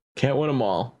all. Can't win them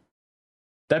all.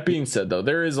 That being said, though,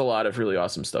 there is a lot of really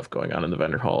awesome stuff going on in the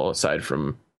vendor hall, aside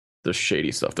from the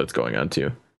shady stuff that's going on,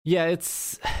 too. Yeah,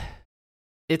 it's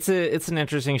an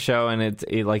interesting show, and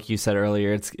it like you said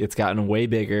earlier, it's gotten way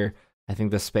bigger. I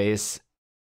think the space,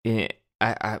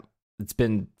 it's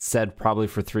been said probably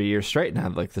for 3 years straight now,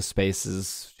 like the space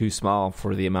is too small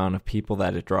for the amount of people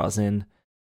that it draws in.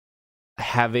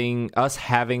 Having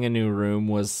a new room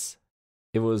was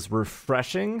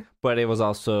refreshing, but it was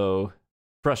also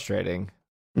frustrating.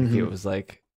 Mm-hmm. It was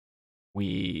like,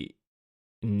 we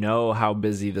know how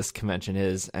busy this convention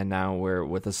is, and now we're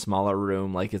with a smaller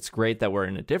room. Like, it's great that we're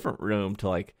in a different room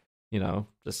to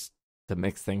just to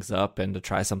mix things up and to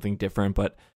try something different,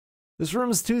 but this room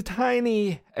is too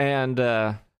tiny. And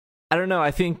I don't know,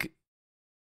 I think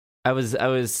I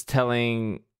was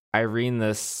telling Irene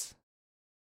this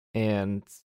and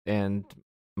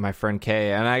my friend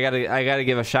Kay, and I gotta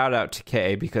give a shout out to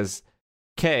Kay, because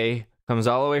Kay comes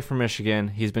all the way from Michigan.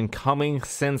 He's been coming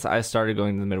since I started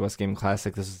going to the Midwest Gaming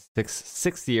Classic. This is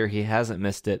sixth year. He hasn't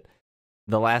missed it.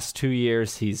 The last 2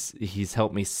 years, he's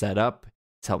helped me set up.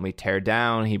 He's helped me tear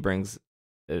down. He brings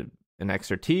an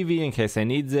extra TV in case I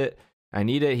need it.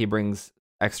 He brings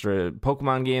extra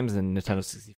Pokemon games and Nintendo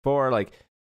 64. Like,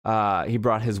 he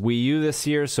brought his Wii U this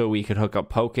year so we could hook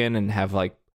up Pokken and have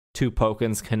like 2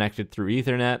 Pokkens connected through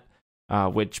Ethernet,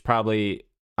 which probably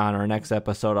on our next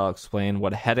episode I'll explain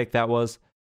what a headache that was.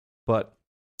 But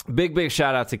big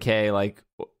shout out to Kay. Like,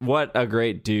 what a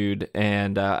great dude.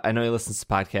 And I know he listens to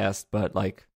podcasts, but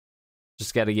like,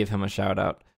 just got to give him a shout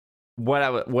out. What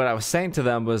I was saying to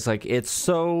them was like, it's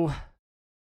so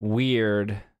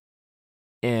weird,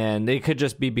 and it could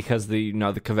just be because the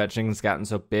convention's gotten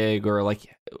so big, or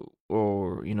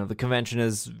the convention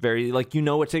is very, like,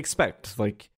 what to expect.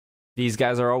 Like, these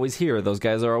guys are always here, those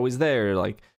guys are always there,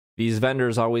 like, these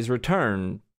vendors always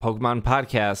return. Pokemon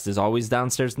podcast is always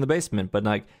downstairs in the basement, but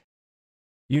like,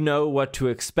 what to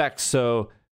expect. So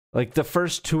like, the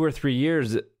first 2 or 3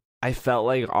 years, I felt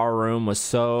like our room was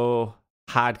so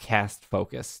podcast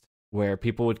focused, where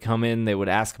people would come in, they would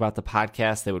ask about the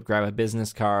podcast, they would grab a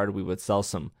business card, we would sell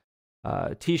some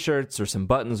t-shirts or some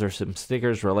buttons or some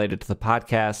stickers related to the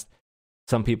podcast.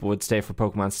 Some people would stay for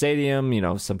Pokemon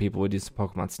Stadium, some people would do some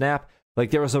Pokemon Snap.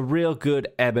 Like, there was a real good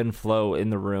ebb and flow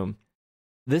in the room.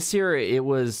 This year, it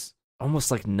was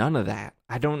almost like none of that.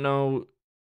 I don't know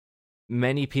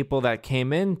many people that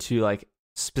came in to like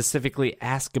specifically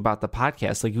ask about the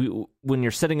podcast. Like, when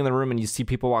you're sitting in the room and you see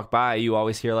people walk by, you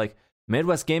always hear like,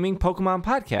 Midwest Gaming Pokemon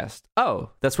Podcast.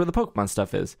 Oh, that's where the Pokemon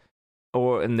stuff is.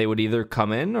 And they would either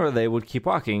come in or they would keep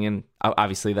walking. And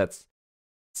obviously it's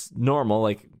normal.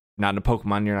 Like, not in a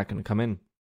Pokemon, you're not going to come in.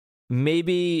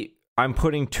 Maybe I'm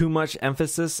putting too much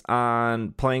emphasis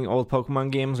on playing old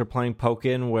Pokemon games or playing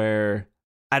Pokken, where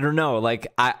I don't know, like,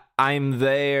 I'm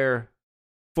there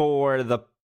for the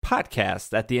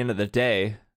podcast at the end of the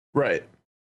day. Right.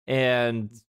 And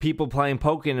people playing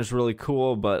Pokken is really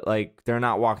cool, but like they're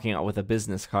not walking out with a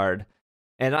business card.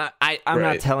 And I'm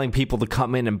not telling people to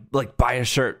come in and like buy a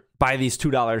shirt, buy these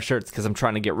 $2 shirts because I'm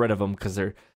trying to get rid of them because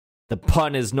the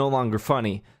pun is no longer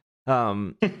funny.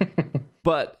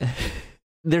 But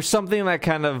there's something that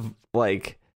kind of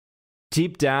like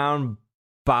deep down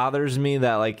bothers me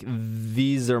that like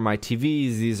these are my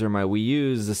TVs, these are my Wii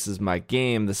U's, this is my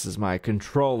game, this is my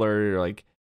controller, like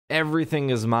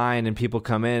everything is mine, and people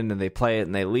come in and they play it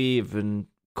and they leave and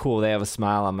cool, they have a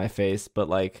smile on my face, but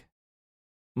like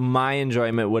my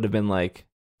enjoyment would have been like,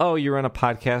 oh, you run a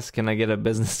podcast, can I get a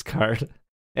business card?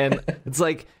 And it's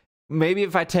like, maybe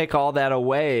if I take all that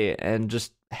away and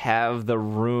just have the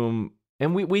room,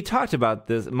 and we talked about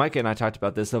this, Micah and I talked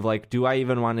about this, of like, do I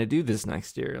even want to do this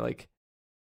next year? Like,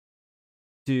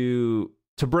 to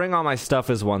bring all my stuff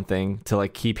is one thing, to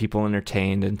like keep people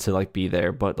entertained and to like be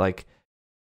there, but like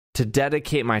to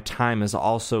dedicate my time is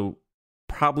also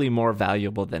probably more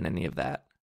valuable than any of that.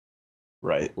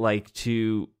 Right. Like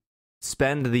to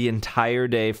spend the entire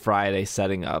day Friday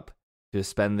setting up, to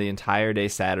spend the entire day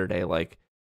Saturday, like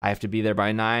I have to be there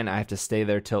by 9, I have to stay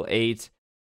there till 8.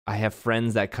 I have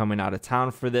friends that coming out of town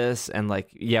for this, and like,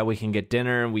 yeah, we can get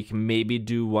dinner and we can maybe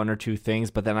do 1 or 2 things,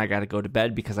 but then I got to go to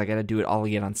bed because I got to do it all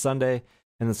again on Sunday.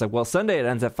 And it's like, well, Sunday it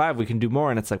ends at 5, we can do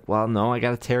more. And it's like, well, no, I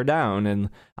got to tear down,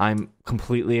 and I'm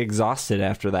completely exhausted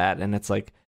after that. And it's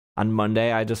like on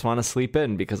Monday, I just want to sleep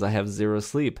in because I have 0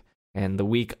 sleep. And the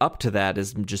week up to that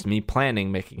is just me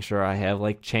planning, making sure I have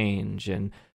like change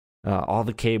and all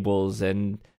the cables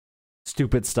and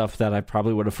stupid stuff that I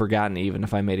probably would have forgotten even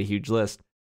if I made a huge list.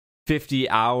 50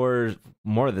 hours,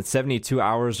 more than 72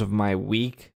 hours of my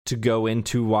week to go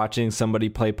into watching somebody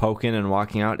play Pokken and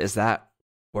walking out. Is that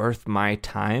worth my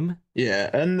time?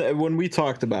 Yeah, and when we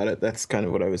talked about it, that's kind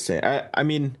of what I was saying. I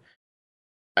mean,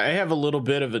 I have a little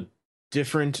bit of a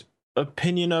different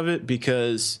opinion of it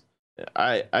because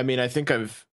I mean, I think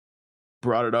I've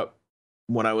brought it up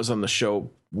when I was on the show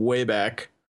way back,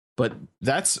 but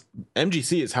that's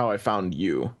MGC is how I found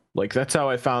you. Like, that's how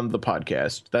I found the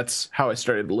podcast. That's how I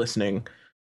started listening.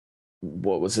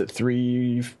 What was it,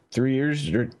 3 years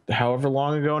or however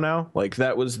long ago now? Like,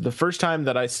 that was the first time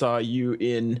that I saw you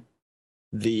in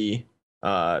the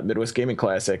Midwest Gaming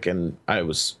Classic, and I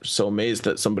was so amazed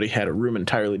that somebody had a room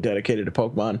entirely dedicated to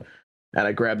Pokemon, and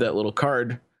I grabbed that little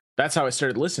card. That's how I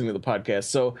started listening to the podcast.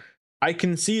 So I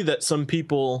can see that some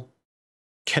people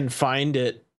can find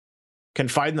the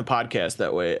podcast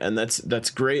that way, and that's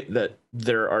great that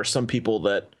there are some people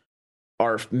that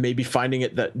are maybe finding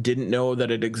it that didn't know that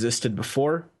it existed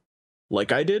before,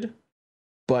 like I did.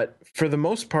 But for the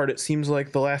most part, it seems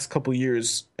like the last couple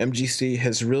years, MGC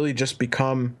has really just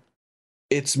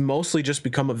it's mostly just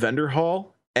become a vendor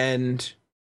hall and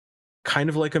kind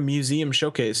of like a museum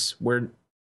showcase where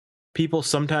people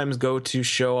sometimes go to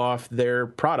show off their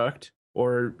product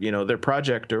or, you know, their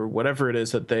project or whatever it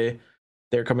is that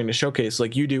they're coming to showcase,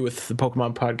 like you do with the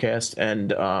Pokemon podcast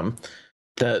and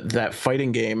that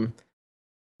fighting game.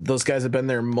 Those guys have been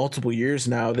there multiple years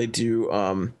now. They do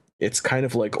it's kind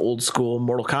of like old school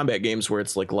Mortal Kombat games where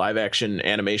it's like live action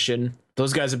animation.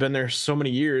 Those guys have been there so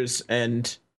many years,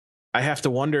 and I have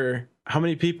to wonder how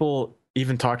many people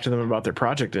even talk to them about their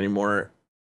project anymore,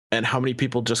 and how many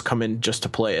people just come in just to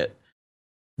play it.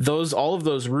 All of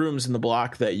those rooms in the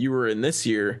block that you were in this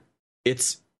year,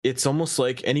 it's almost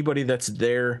like anybody that's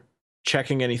there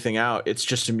checking anything out, it's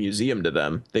just a museum to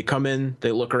them. They come in,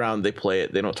 they look around, they play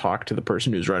it, they don't talk to the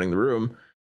person who's running the room,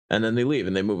 and then they leave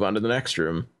and they move on to the next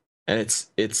room. And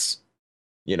it's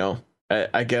you know,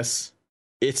 I guess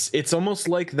it's almost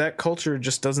like that culture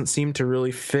just doesn't seem to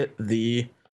really fit the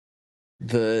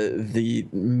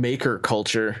maker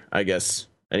culture, I guess,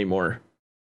 anymore.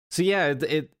 So yeah,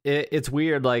 it's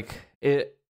weird. Like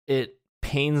it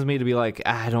pains me to be like,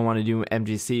 I don't want to do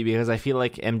MGC because I feel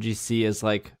like MGC is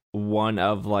like one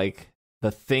of like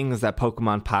the things that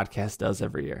Pokemon Podcast does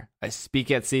every year. I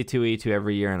speak at C2E2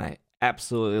 every year, and I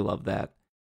absolutely love that.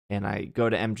 And I go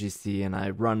to MGC and I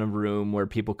run a room where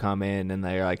people come in and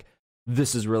they're like,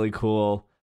 this is really cool.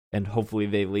 And hopefully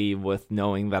they leave with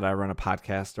knowing that I run a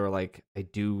podcast, or like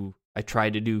I try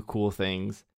to do cool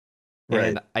things. Right.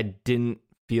 And I didn't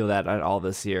feel that at all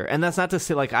this year. And that's not to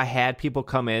say like I had people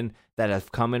come in that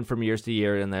have come in from years to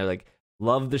year and they're like,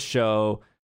 love the show.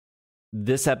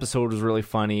 This episode was really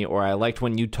funny, or I liked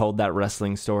when you told that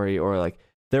wrestling story, or like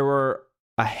there were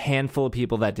a handful of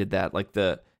people that did that,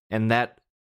 and that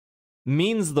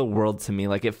means the world to me.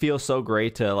 Like it feels so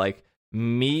great to like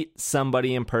meet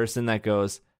somebody in person that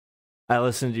goes, I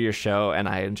listen to your show and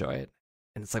I enjoy it.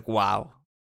 And it's like, wow,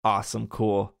 awesome,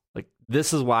 cool. Like,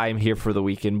 this is why I'm here for the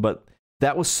weekend. But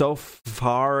that was so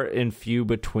far and few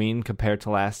between compared to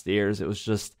last year's. It was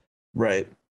just right.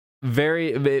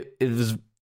 It was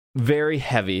very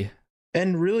heavy.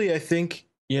 And really, I think,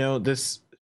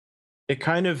 it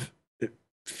kind of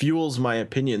fuels my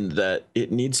opinion that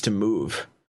it needs to move.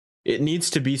 It needs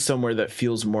to be somewhere that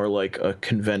feels more like a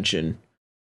convention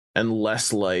and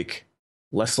less like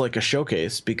a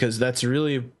showcase, because that's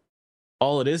really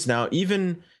all it is now.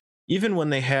 Even when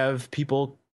they have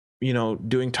people,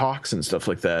 doing talks and stuff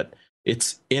like that,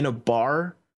 it's in a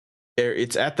bar.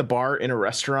 It's at the bar in a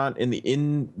restaurant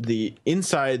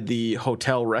inside the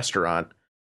hotel restaurant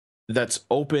that's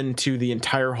open to the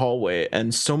entire hallway,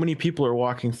 and so many people are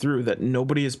walking through that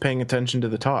nobody is paying attention to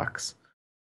the talks.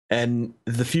 And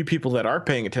the few people that are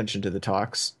paying attention to the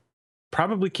talks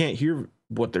probably can't hear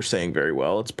what they're saying very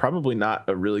well. It's probably not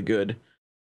a really good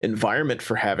environment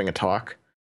for having a talk,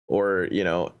 or,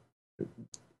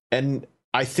 and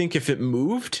I think if it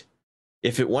moved,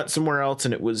 if it went somewhere else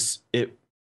and it was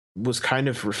kind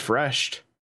of refreshed,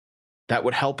 that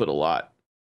would help it a lot.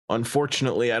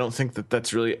 Unfortunately, I don't think that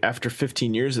that's really, after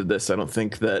 15 years of this, I don't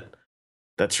think that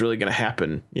that's really going to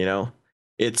happen.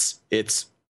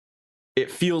 It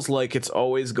feels like it's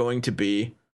always going to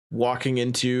be walking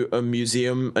into a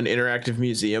museum, an interactive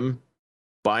museum,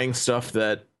 buying stuff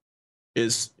that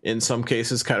is in some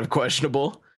cases kind of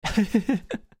questionable,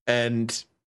 and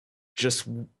just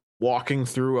walking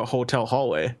through a hotel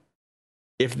hallway.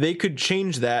 If they could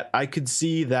change that, I could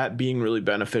see that being really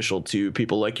beneficial to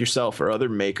people like yourself or other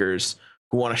makers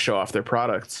who want to show off their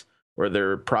products or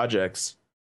their projects.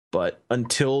 But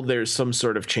until there's some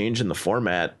sort of change in the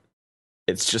format,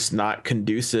 it's just not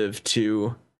conducive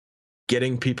to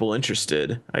getting people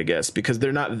interested, I guess, because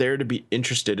they're not there to be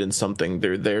interested in something.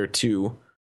 They're there to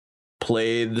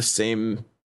play the same,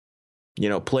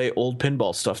 play old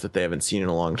pinball stuff that they haven't seen in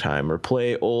a long time, or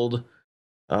play old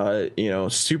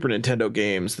Super Nintendo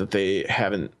games that they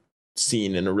haven't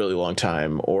seen in a really long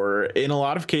time. Or in a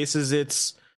lot of cases,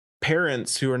 it's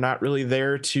parents who are not really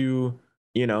there to,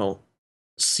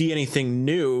 see anything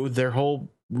new. Their whole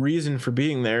reason for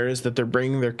being there is that they're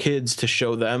bringing their kids to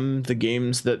show them the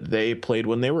games that they played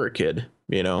when they were a kid,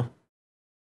 and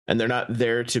they're not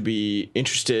there to be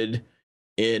interested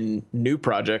in new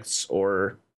projects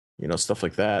or, stuff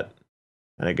like that.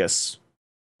 And I guess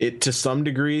to some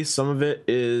degree, some of it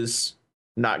is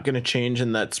not going to change,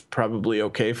 and that's probably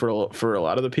okay for a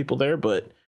lot of the people there.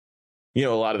 But a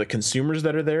lot of the consumers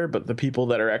that are there, but the people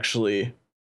that are actually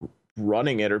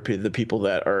running it, or the people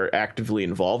that are actively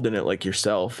involved in it, like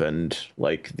yourself and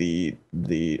like the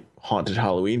Haunted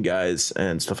Halloween guys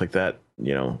and stuff like that,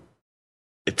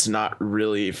 it's not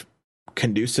really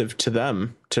conducive to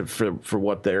them for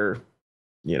what their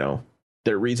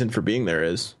reason for being there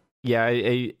is. Yeah,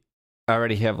 I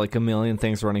already have like a million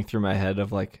things running through my head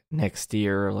of like next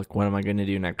year, or like what am I going to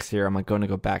do next year? Am I going to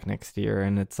go back next year?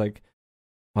 And it's like,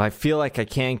 well, I feel like I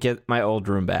can't get my old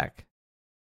room back.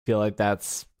 I feel like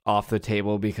that's off the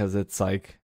table, because it's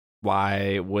like,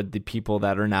 why would the people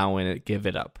that are now in it give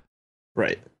it up?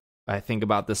 Right. I think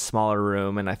about this smaller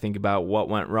room, and I think about what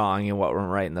went wrong and what went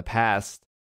right in the past.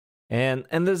 And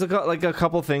there's a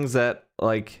couple things that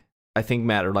like I think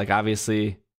matter. Like,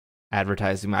 obviously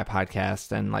advertising my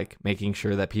podcast and like making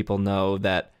sure that people know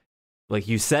that, like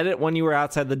you said it when you were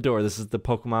outside the door, this is the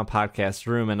Pokemon podcast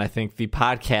room, and I think the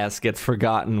podcast gets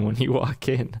forgotten when you walk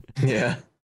in. Yeah.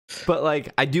 But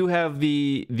like, I do have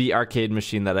the arcade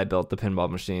machine that I built, the pinball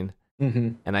machine.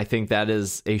 Mm-hmm. And I think that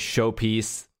is a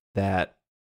showpiece that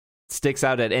sticks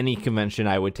out at any convention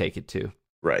I would take it to.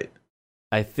 Right.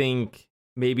 I think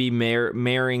maybe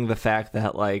marrying the fact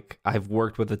that like I've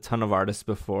worked with a ton of artists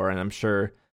before, and I'm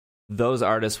sure those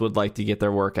artists would like to get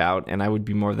their work out, and I would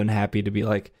be more than happy to be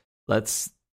like,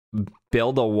 let's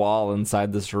build a wall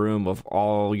inside this room of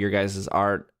all your guys'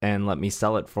 art and let me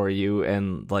sell it for you,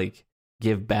 and like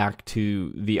give back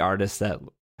to the artists that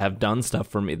have done stuff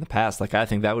for me in the past. Like, I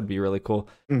think that would be really cool.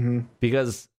 Mm-hmm.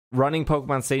 Because running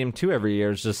Pokemon Stadium 2 every year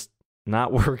is just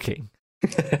not working.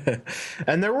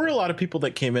 And there were a lot of people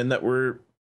that came in that were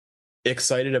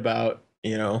excited about,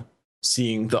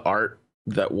 seeing the art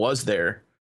that was there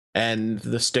and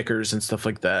the stickers and stuff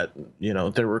like that.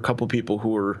 There were a couple people who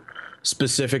were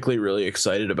specifically really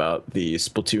excited about the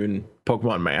Splatoon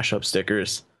Pokemon mashup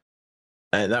stickers.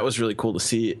 And that was really cool to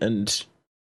see. And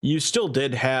you still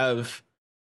did have,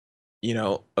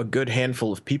 a good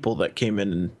handful of people that came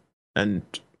in and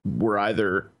were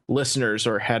either listeners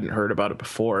or hadn't heard about it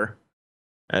before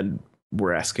and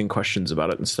were asking questions about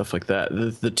it and stuff like that.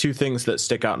 The two things that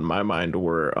stick out in my mind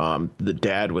were the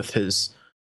dad with his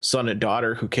son and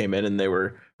daughter who came in and they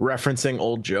were referencing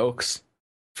old jokes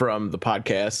from the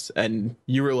podcast, and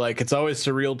you were like, it's always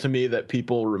surreal to me that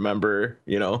people remember,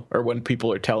 or when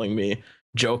people are telling me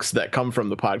jokes that come from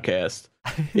the podcast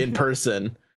in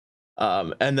person.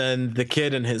 And then the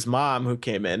kid and his mom who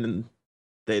came in, and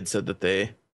they'd said that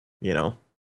they,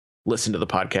 listened to the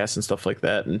podcast and stuff like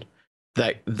that. And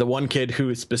that the one kid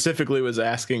who specifically was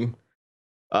asking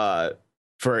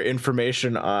for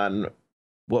information on,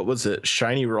 what was it,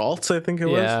 shiny Ralts, I think it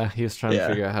was. Yeah, he was trying to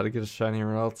figure out how to get a shiny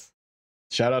Ralts.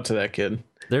 Shout out to that kid.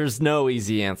 There's no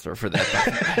easy answer for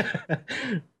that.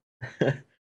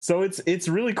 So it's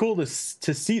really cool to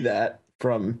see that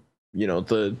from,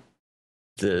 the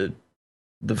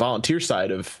volunteer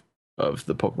side of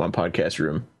the Pokemon podcast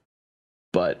room.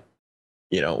 But,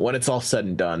 when it's all said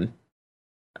and done,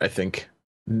 I think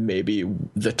maybe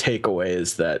the takeaway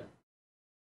is that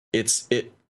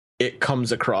it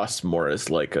comes across more as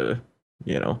like a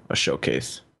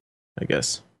showcase, I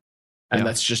guess. And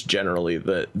that's just generally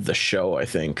the show, I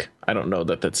think. I don't know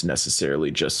that that's necessarily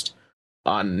just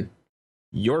on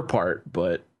your part,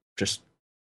 but just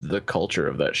the culture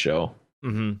of that show.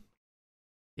 Mm-hmm.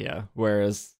 Yeah.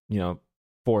 Whereas,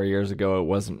 4 years ago, it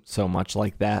wasn't so much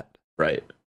like that. Right.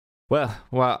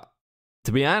 Well,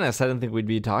 to be honest, I didn't think we'd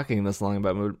be talking this long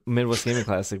about Midwest Gaming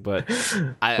Classic, but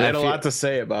I had a lot to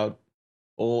say about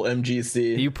old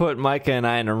MGC. You put Micah and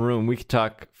I in a room, we could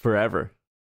talk forever.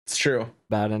 It's true.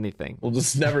 About anything. We'll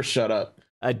just never shut up.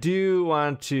 I do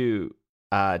want to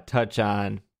touch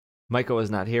on, Micah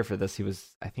was not here for this.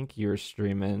 I think you were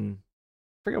streaming.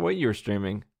 I forget what you were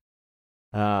streaming.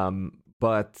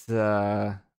 But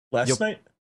last night?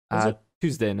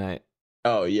 Tuesday night.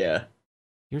 Oh, yeah.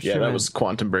 That was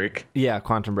Quantum Break. Yeah,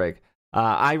 Quantum Break.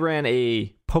 I ran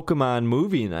a Pokemon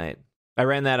movie night. I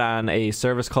ran that on a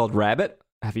service called Rabbit.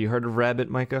 Have you heard of Rabbit,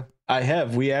 Micah? I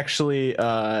have. We actually,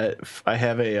 I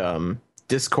have a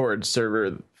Discord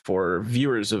server for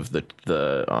viewers of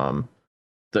the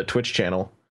Twitch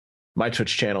channel, my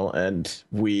Twitch channel, and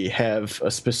we have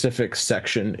a specific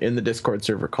section in the Discord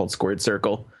server called Squared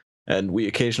Circle, and we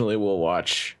occasionally will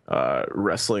watch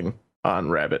wrestling on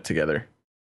Rabbit together.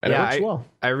 And yeah, it works well.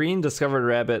 Irene discovered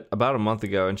Rabbit about a month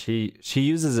ago, and she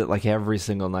uses it like every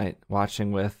single night,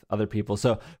 watching with other people.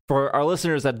 So for our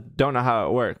listeners that don't know how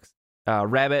it works,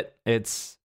 Rabbit,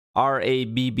 it's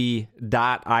RABB.IT.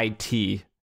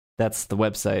 That's the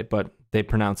website, but they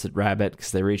pronounce it Rabbit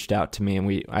because they reached out to me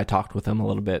and I talked with them a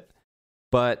little bit.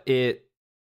 But the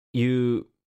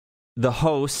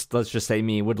host, let's just say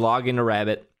me, would log into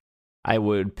Rabbit. I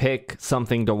would pick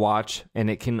something to watch, and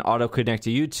it can auto-connect to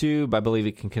YouTube. I believe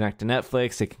it can connect to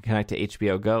Netflix. It can connect to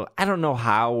HBO Go. I don't know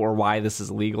how or why this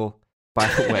is legal, by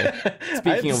the way.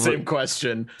 Same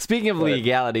question. Speaking of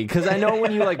legality, because I know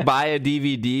when you buy a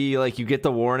DVD, you get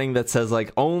the warning that says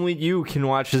only you can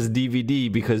watch this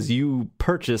DVD because you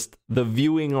purchased the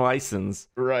viewing license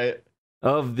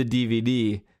of the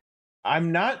DVD.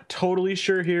 I'm not totally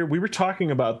sure here. We were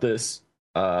talking about this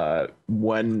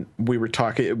when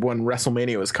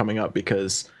WrestleMania was coming up,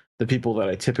 because the people that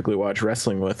I typically watch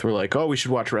wrestling with were like, oh, we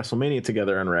should watch WrestleMania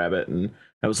together on Rabbit. And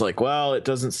I was like, well, it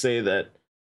doesn't say that,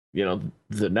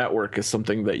 the network is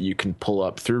something that you can pull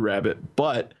up through Rabbit.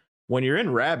 But when you're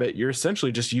in Rabbit, you're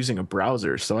essentially just using a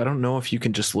browser. So I don't know if you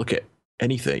can just look at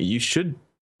anything. You should,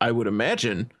 I would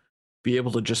imagine, be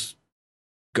able to just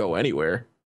go anywhere,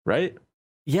 right?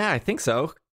 Yeah, I think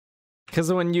so.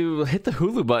 Because when you hit the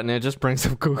Hulu button, it just brings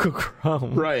up Google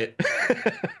Chrome. Right.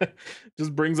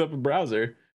 Just brings up a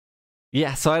browser.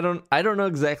 Yeah, so I don't know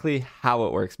exactly how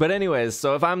it works. But anyways,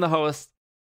 so if I'm the host,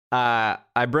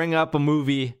 I bring up a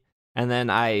movie, and then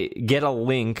I get a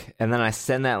link, and then I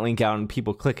send that link out, and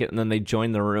people click it, and then they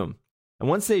join the room. And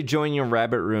once they join your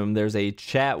Rabbit room, there's a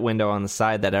chat window on the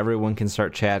side that everyone can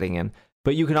start chatting in.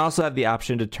 But you can also have the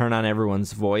option to turn on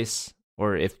everyone's voice,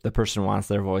 or if the person wants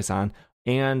their voice on,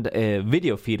 and a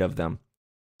video feed of them.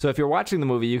 So if you're watching the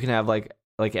movie, you can have like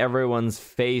everyone's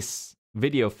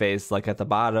video face at the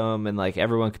bottom, and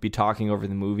everyone could be talking over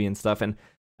the movie and stuff. And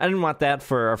I didn't want that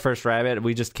for our first Rabbit.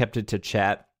 We just kept it to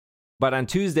chat. But on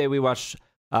Tuesday we watched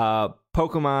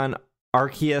Pokemon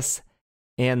Arceus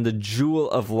and the Jewel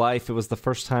of Life. It was the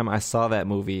first time I saw that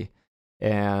movie,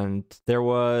 and there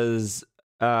was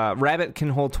Rabbit can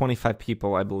hold 25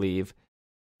 people, I believe.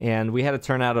 And we had a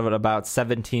turnout of about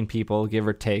 17 people, give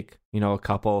or take, a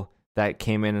couple that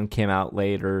came in and came out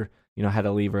late or, had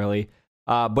to leave early.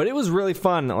 But it was really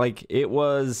fun. It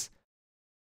was,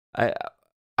 I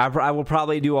will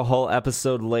probably do a whole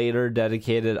episode later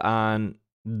dedicated on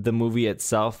the movie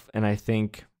itself. And I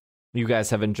think you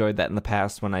guys have enjoyed that in the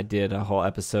past when I did a whole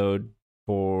episode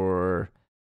for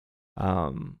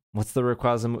What's the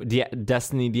Rayquaza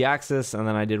Destiny Deoxys, and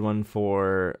then I did one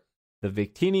for the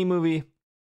Victini movie.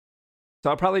 So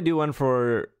I'll probably do one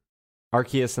for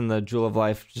Arceus and the Jewel of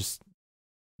Life, just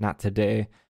not today.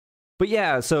 But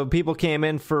yeah, so people came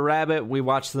in for Rabbit. We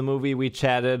watched the movie. We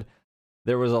chatted.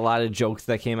 There was a lot of jokes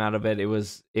that came out of it. It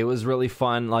was really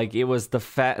fun. Like, it was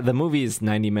the movie is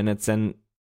 90 minutes, and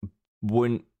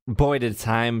boy did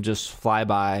time just fly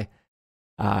by.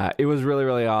 It was really,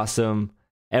 really awesome.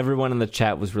 Everyone in the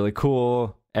chat was really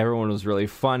cool. Everyone was really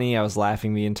funny. I was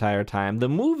laughing the entire time. The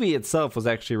movie itself was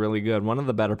actually really good. One of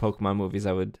the better Pokemon movies.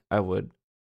 I would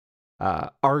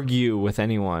argue with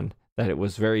anyone that it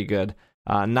was very good.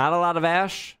 Not a lot of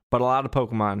Ash, but a lot of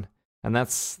Pokemon, and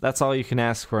that's all you can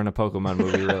ask for in a Pokemon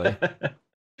movie, really.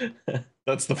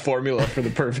 That's the formula for the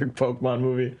perfect Pokemon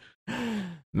movie.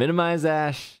 Minimize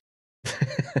Ash.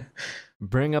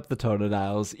 Bring up the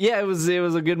Totodiles. Yeah, it was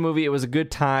a good movie. It was a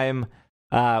good time.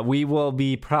 We will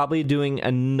be probably doing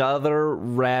another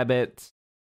Rabbit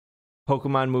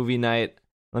Pokemon movie night.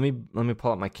 Let me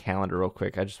pull up my calendar real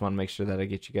quick. I just want to make sure that I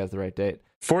get you guys the right date.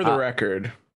 For the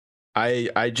record,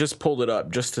 I just pulled it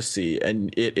up just to see,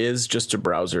 and it is just a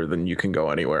browser. Then you can go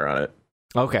anywhere on it.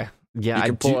 Okay. Yeah, you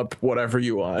can pull up whatever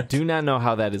you want. Do not know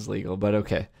how that is legal, but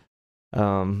okay.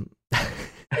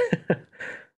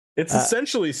 It's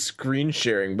essentially screen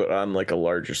sharing, but on like a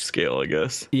larger scale, I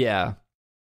guess. Yeah.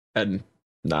 And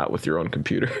not with your own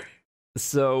computer.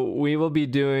 So we will be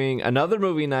doing another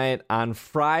movie night on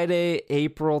Friday,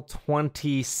 April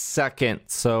 22nd.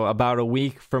 So about a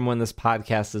week from when this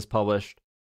podcast is published.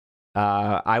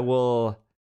 It will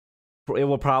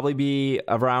probably be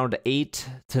around 8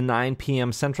 to 9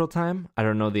 p.m. Central Time. I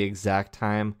don't know the exact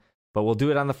time, but we'll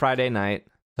do it on the Friday night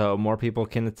so more people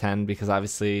can attend, because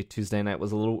obviously Tuesday night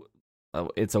was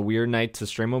it's a weird night to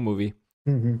stream a movie.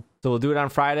 Mm-hmm. So we'll do it on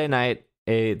Friday night.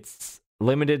 It's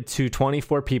limited to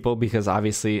 24 people because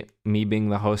obviously me being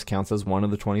the host counts as one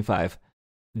of the 25.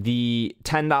 The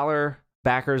 $10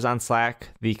 backers on Slack,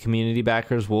 the community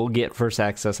backers, will get first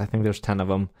access. I think there's 10 of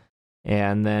them.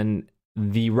 And then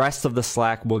the rest of the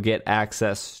Slack will get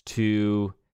access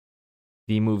to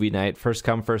the movie night, first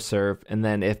come, first serve. And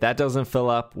then if that doesn't fill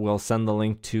up, we'll send the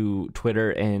link to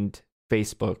Twitter and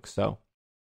Facebook. So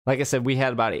like I said, we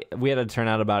had to turn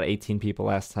out about 18 people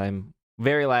last time,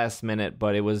 very last minute,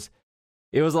 but it was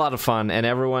a lot of fun. And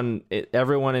everyone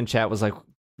in chat was like,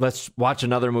 let's watch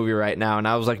another movie right now. And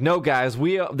I was like, no, guys,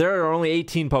 there are only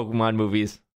 18 Pokemon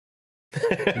movies.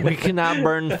 We cannot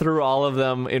burn through all of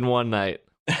them in one night.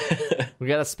 We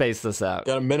got to space this out.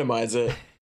 Got to minimize it.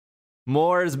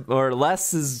 More is, or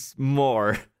less is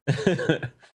more.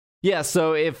 Yeah,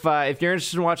 so if you're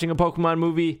interested in watching a Pokemon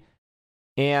movie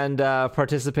and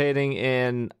participating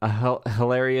in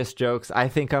hilarious jokes, I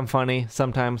think I'm funny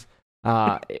sometimes.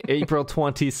 April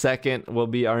 22nd will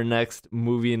be our next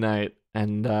movie night.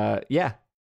 And yeah,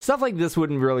 stuff like this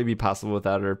wouldn't really be possible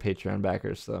without our Patreon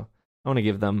backers. So I want to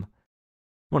give them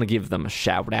a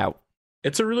shout out.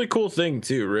 It's a really cool thing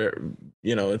too.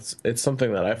 You know, it's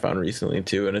something that I found recently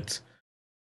too, and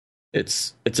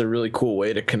it's a really cool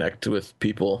way to connect with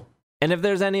people. And if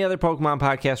there's any other Pokemon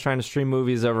podcast trying to stream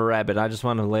movies over Rabbit, I just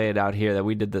want to lay it out here that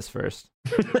we did this first.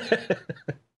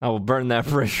 I will burn that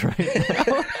bridge right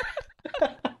now.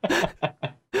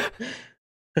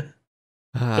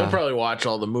 They'll probably watch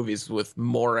all the movies with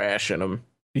more Ash in them.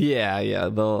 Yeah,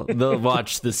 they'll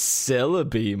watch the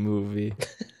Celebi movie.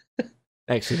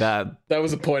 Actually, that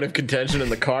was a point of contention in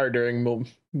the car during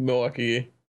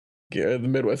Milwaukee, the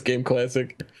Midwest Game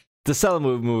Classic. The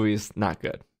Celebi movie's not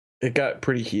good. It got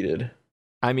pretty heated.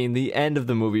 I mean, the end of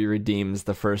the movie redeems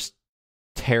the first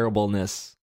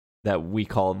terribleness that we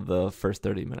called the first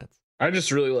 30 minutes. I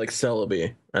just really like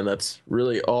Celebi, and that's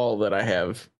really all that I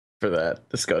have for that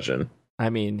discussion.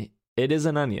 I mean, it is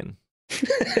an onion.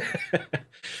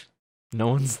 No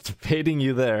one's debating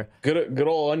you there. Good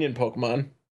old onion Pokemon.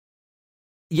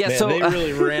 Yeah, man, so they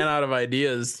really ran out of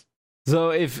ideas. So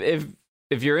if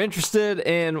you're interested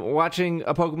in watching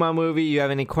a Pokemon movie, you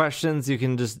have any questions, you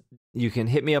can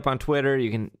hit me up on Twitter, you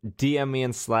can DM me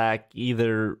in Slack.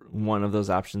 Either one of those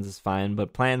options is fine,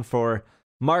 but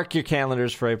mark your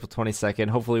calendars for April 22nd.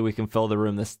 Hopefully we can fill the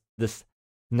room this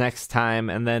next time,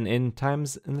 and then in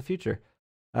times in the future.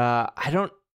 I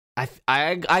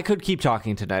could keep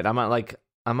talking tonight. I'm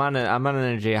on an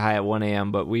energy high at 1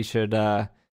 a.m., but we should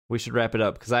wrap it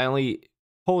up because I only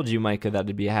told you, Micah, that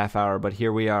it'd be a half hour, but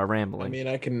here we are rambling.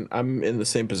 I mean, I'm in the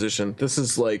same position. This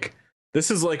is like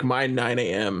my 9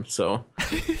 a.m. So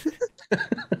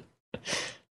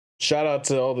shout out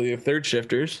to all the third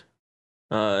shifters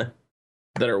that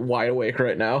are wide awake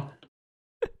right now.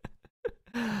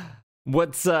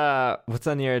 What's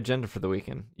on your agenda for the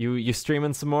weekend? You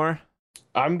streaming some more?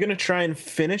 I'm gonna try and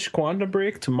finish Quantum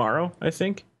Break tomorrow, I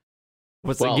think.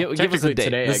 Give us a date.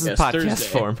 Today, this I is guess. podcast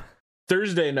Thursday. form.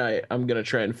 Thursday night, I'm gonna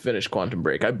try and finish Quantum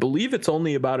Break. I believe it's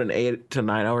only about an 8 to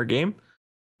 9 hour game,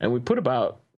 and we put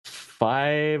about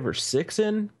 5 or 6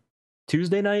 in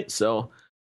Tuesday night, so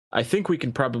I think we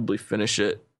can probably finish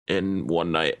it in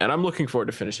one night, and I'm looking forward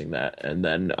to finishing that. And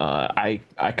then I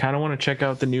kind of want to check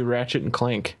out the new Ratchet and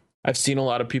Clank. I've seen a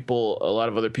lot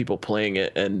of other people playing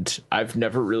it, and I've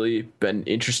never really been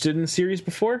interested in the series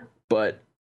before, but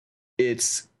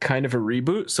it's kind of a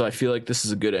reboot, so I feel like this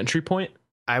is a good entry point.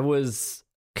 I was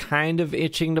kind of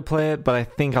itching to play it, but I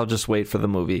think I'll just wait for the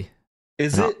movie.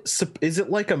 Is it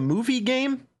like a movie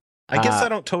game? I guess I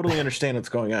don't totally understand what's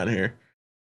going on here.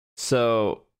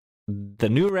 So the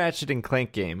new Ratchet and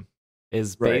Clank game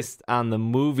is based on the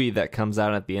movie that comes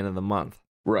out at the end of the month.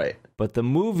 Right. But the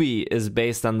movie is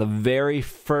based on the very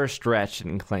first Ratchet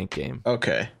and Clank game.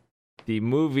 Okay. The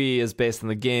movie is based on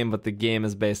the game, but the game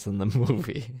is based on the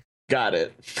movie. Got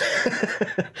it.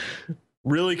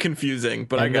 Really confusing,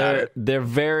 but I got it. They're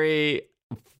very,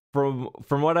 from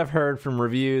what I've heard from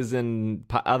reviews and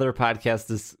other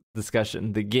podcast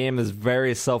discussion, the game is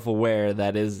very self-aware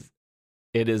that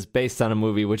it is based on a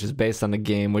movie, which is based on a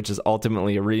game, which is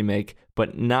ultimately a remake,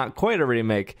 but not quite a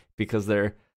remake because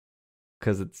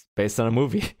it's based on a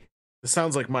movie. It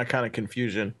sounds like my kind of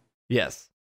confusion. Yes.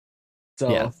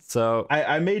 So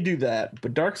I may do that,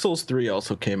 but Dark Souls 3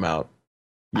 also came out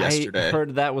yesterday. I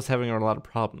heard that was having a lot of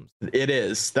problems. It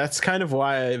is. That's kind of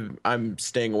why I'm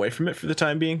staying away from it for the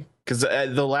time being. Because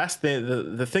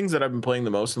the things that I've been playing the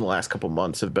most in the last couple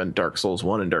months have been Dark Souls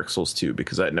 1 and Dark Souls 2,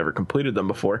 because I had never completed them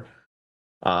before.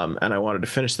 And I wanted to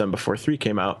finish them before 3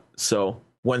 came out. So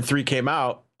when 3 came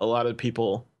out, a lot of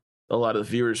the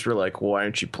viewers were like, well, why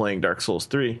aren't you playing Dark Souls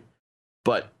 3?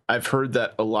 But I've heard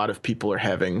that a lot of people are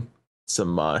having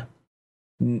some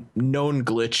known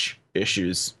glitch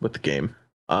issues with the game.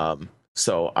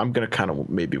 So I'm going to kind of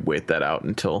maybe wait that out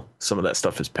until some of that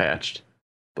stuff is patched.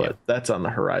 But that's on the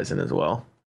horizon as well.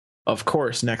 Of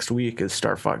course, next week is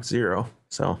Star Fox Zero.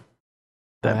 So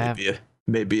that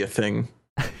may be a thing.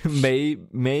 may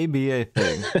be a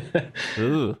thing.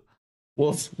 Ooh.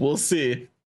 We'll see.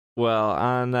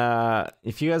 Well,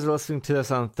 if you guys are listening to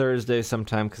this on Thursday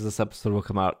sometime, because this episode will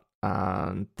come out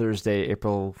on Thursday,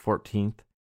 April 14th,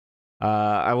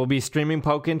 I will be streaming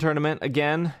Pokken Tournament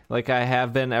again, like I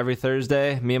have been every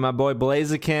Thursday. Me and my boy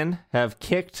Blaziken have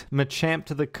kicked Machamp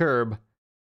to the curb.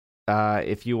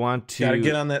 If you want to... Gotta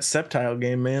get on that Sceptile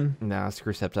game, man. No,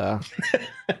 screw Sceptile.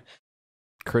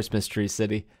 Christmas Tree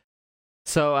City.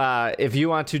 So if you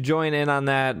want to join in on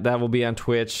that, that will be on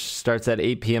Twitch. Starts at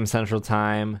 8 p.m. Central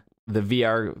Time. The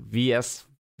VS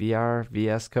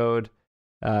code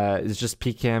is just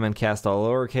PCAM and cast all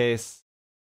lowercase.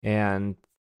 And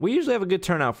we usually have a good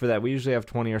turnout for that. We usually have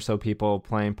 20 or so people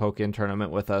playing Pokken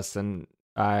Tournament with us. And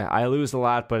I lose a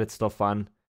lot, but it's still fun.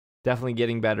 Definitely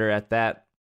getting better at that.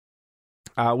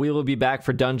 We will be back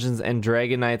for Dungeons and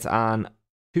Dragon Nights on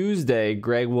Tuesday.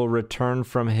 Greg will return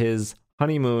from his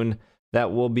honeymoon.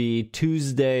 That will be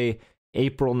Tuesday,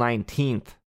 April 19th.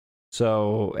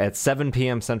 So at 7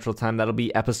 p.m. Central Time, that'll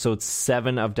be episode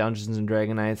 7 of Dungeons and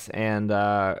Dragon Nights, and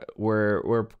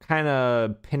we're kind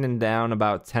of pinning down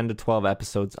about 10 to 12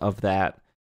 episodes of that.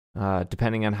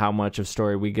 Depending on how much of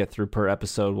story we get through per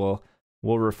episode,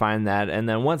 we'll refine that. And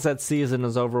then once that season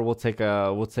is over, we'll take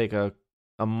a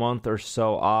month or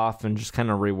so off and just kind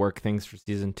of rework things for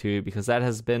season 2, because that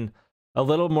has been a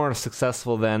little more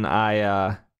successful than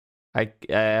I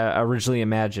originally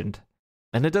imagined.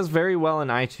 And it does very well in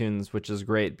iTunes, which is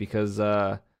great, because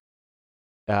other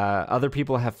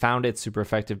people have found it super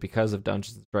effective because of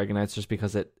Dungeons and Dragon Nights, just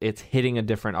because it's hitting a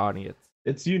different audience.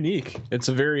 It's unique. It's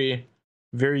a very,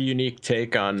 very unique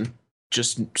take on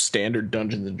just standard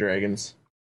Dungeons and Dragons.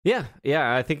 Yeah,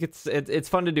 I think it's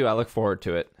fun to do. I look forward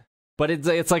to it. But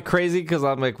it's like crazy, because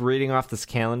I'm like reading off this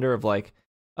calendar of like,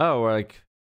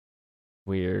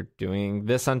 we're doing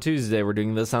this on Tuesday, we're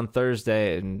doing this on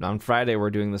Thursday, and on Friday we're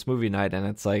doing this movie night, and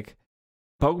it's like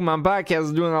Pokemon Podcast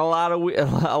is doing a lot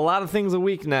of things a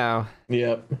week now.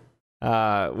 Yep.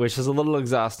 Which is a little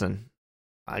exhausting.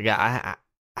 I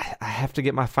have to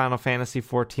get my Final Fantasy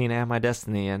 14 and my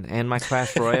Destiny and my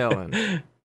Clash Royale in.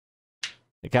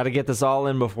 I got to get this all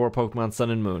in before Pokemon Sun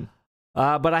and Moon.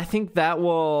 But I think that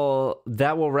will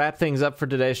wrap things up for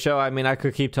today's show. I mean, I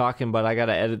could keep talking, but I got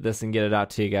to edit this and get it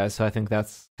out to you guys. So I think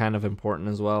that's kind of important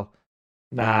as well.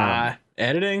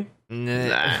 Editing?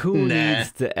 Who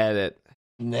needs to edit?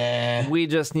 We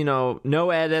just, no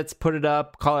edits, put it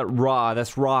up, call it raw.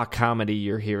 That's raw comedy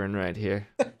you're hearing right here.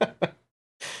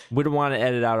 We don't want to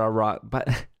edit out our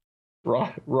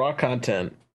raw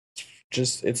content.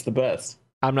 Just it's the best.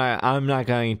 I'm not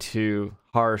going to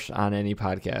harsh on any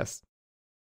podcast,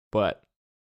 but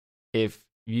if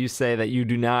you say that you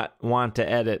do not want to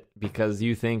edit because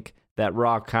you think that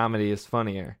raw comedy is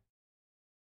funnier,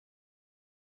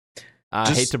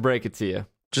 I hate to break it to you.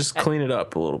 Just clean it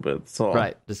up a little bit. That's all.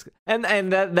 Right.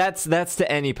 And that's to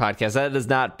any podcast. That is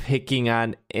not picking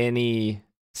on any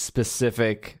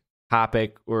specific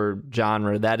topic or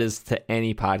genre. That is to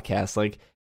any podcast. Like,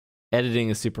 editing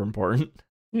is super important.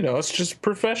 You know, it's just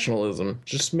professionalism.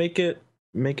 Just make it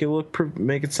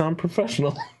sound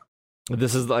professional.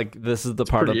 This is the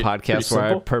part of the podcast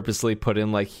where I purposely put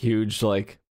in like huge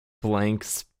like blank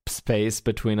space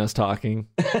between us talking,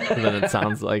 so then it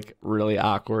sounds like really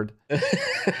awkward.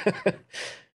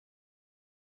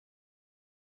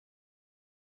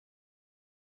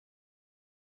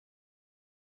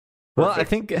 Well, I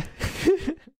think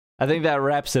that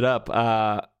wraps it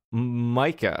up.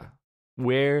 Micah,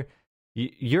 where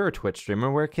you're a Twitch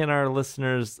streamer, where can our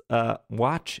listeners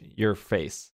watch your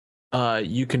face?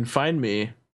 You can find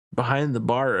me behind the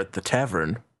bar at the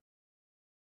tavern,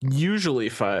 usually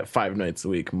five nights a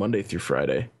week, Monday through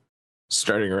Friday,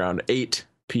 starting around 8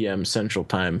 p.m. Central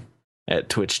Time at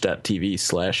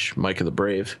twitch.tv/Micah the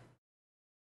Brave.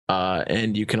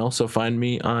 And you can also find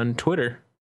me on Twitter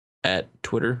at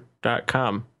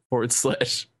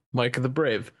twitter.com/Micah the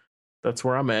Brave. That's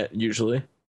where I'm at usually.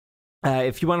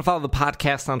 If you want to follow the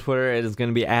podcast on Twitter, it is going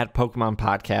to be at Pokemon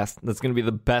Podcast. That's going to be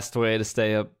the best way to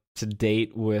stay up to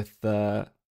date with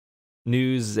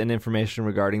news and information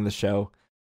regarding the show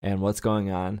and what's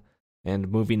going on and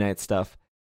movie night stuff.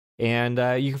 And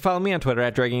you can follow me on Twitter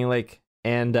at Dragging Lake.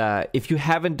 And if you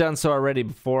haven't done so already,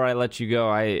 before I let you go,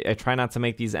 I try not to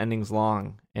make these endings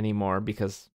long anymore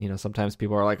because, you know, sometimes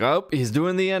people are like, oh, he's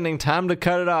doing the ending, time to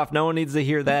cut it off. No one needs to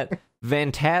hear that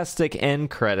fantastic end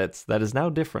credits. That is now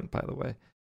different, by the way.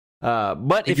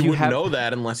 But if you wouldn't know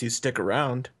that unless you stick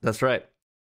around. That's right.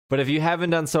 But if you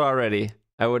haven't done so already,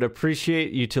 I would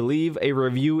appreciate you to leave a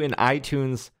review in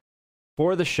iTunes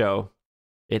for the show.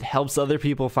 It helps other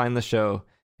people find the show.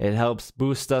 It helps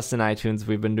boost us in iTunes.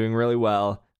 We've been doing really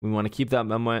well. We want to keep that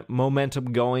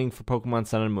momentum going for Pokemon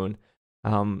Sun and Moon.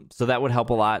 So that would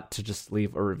help a lot to just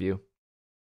leave a review.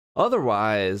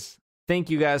 Otherwise, thank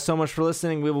you guys so much for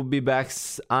listening. We will be back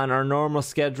on our normal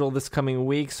schedule this coming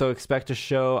week, so expect a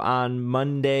show on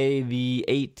Monday, the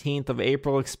 18th of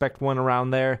April. Expect one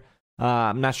around there.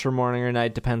 I'm not sure morning or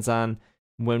night, depends on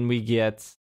when we get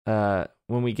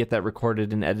that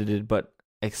recorded and edited, but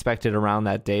expect it around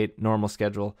that date, normal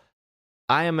schedule.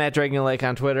 I am at Dragon Lake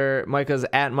on Twitter. Micah's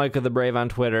at Micah the Brave on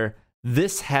Twitter.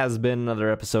 This has been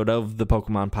another episode of the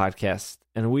Pokemon Podcast,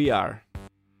 and we are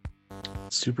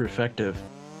super effective.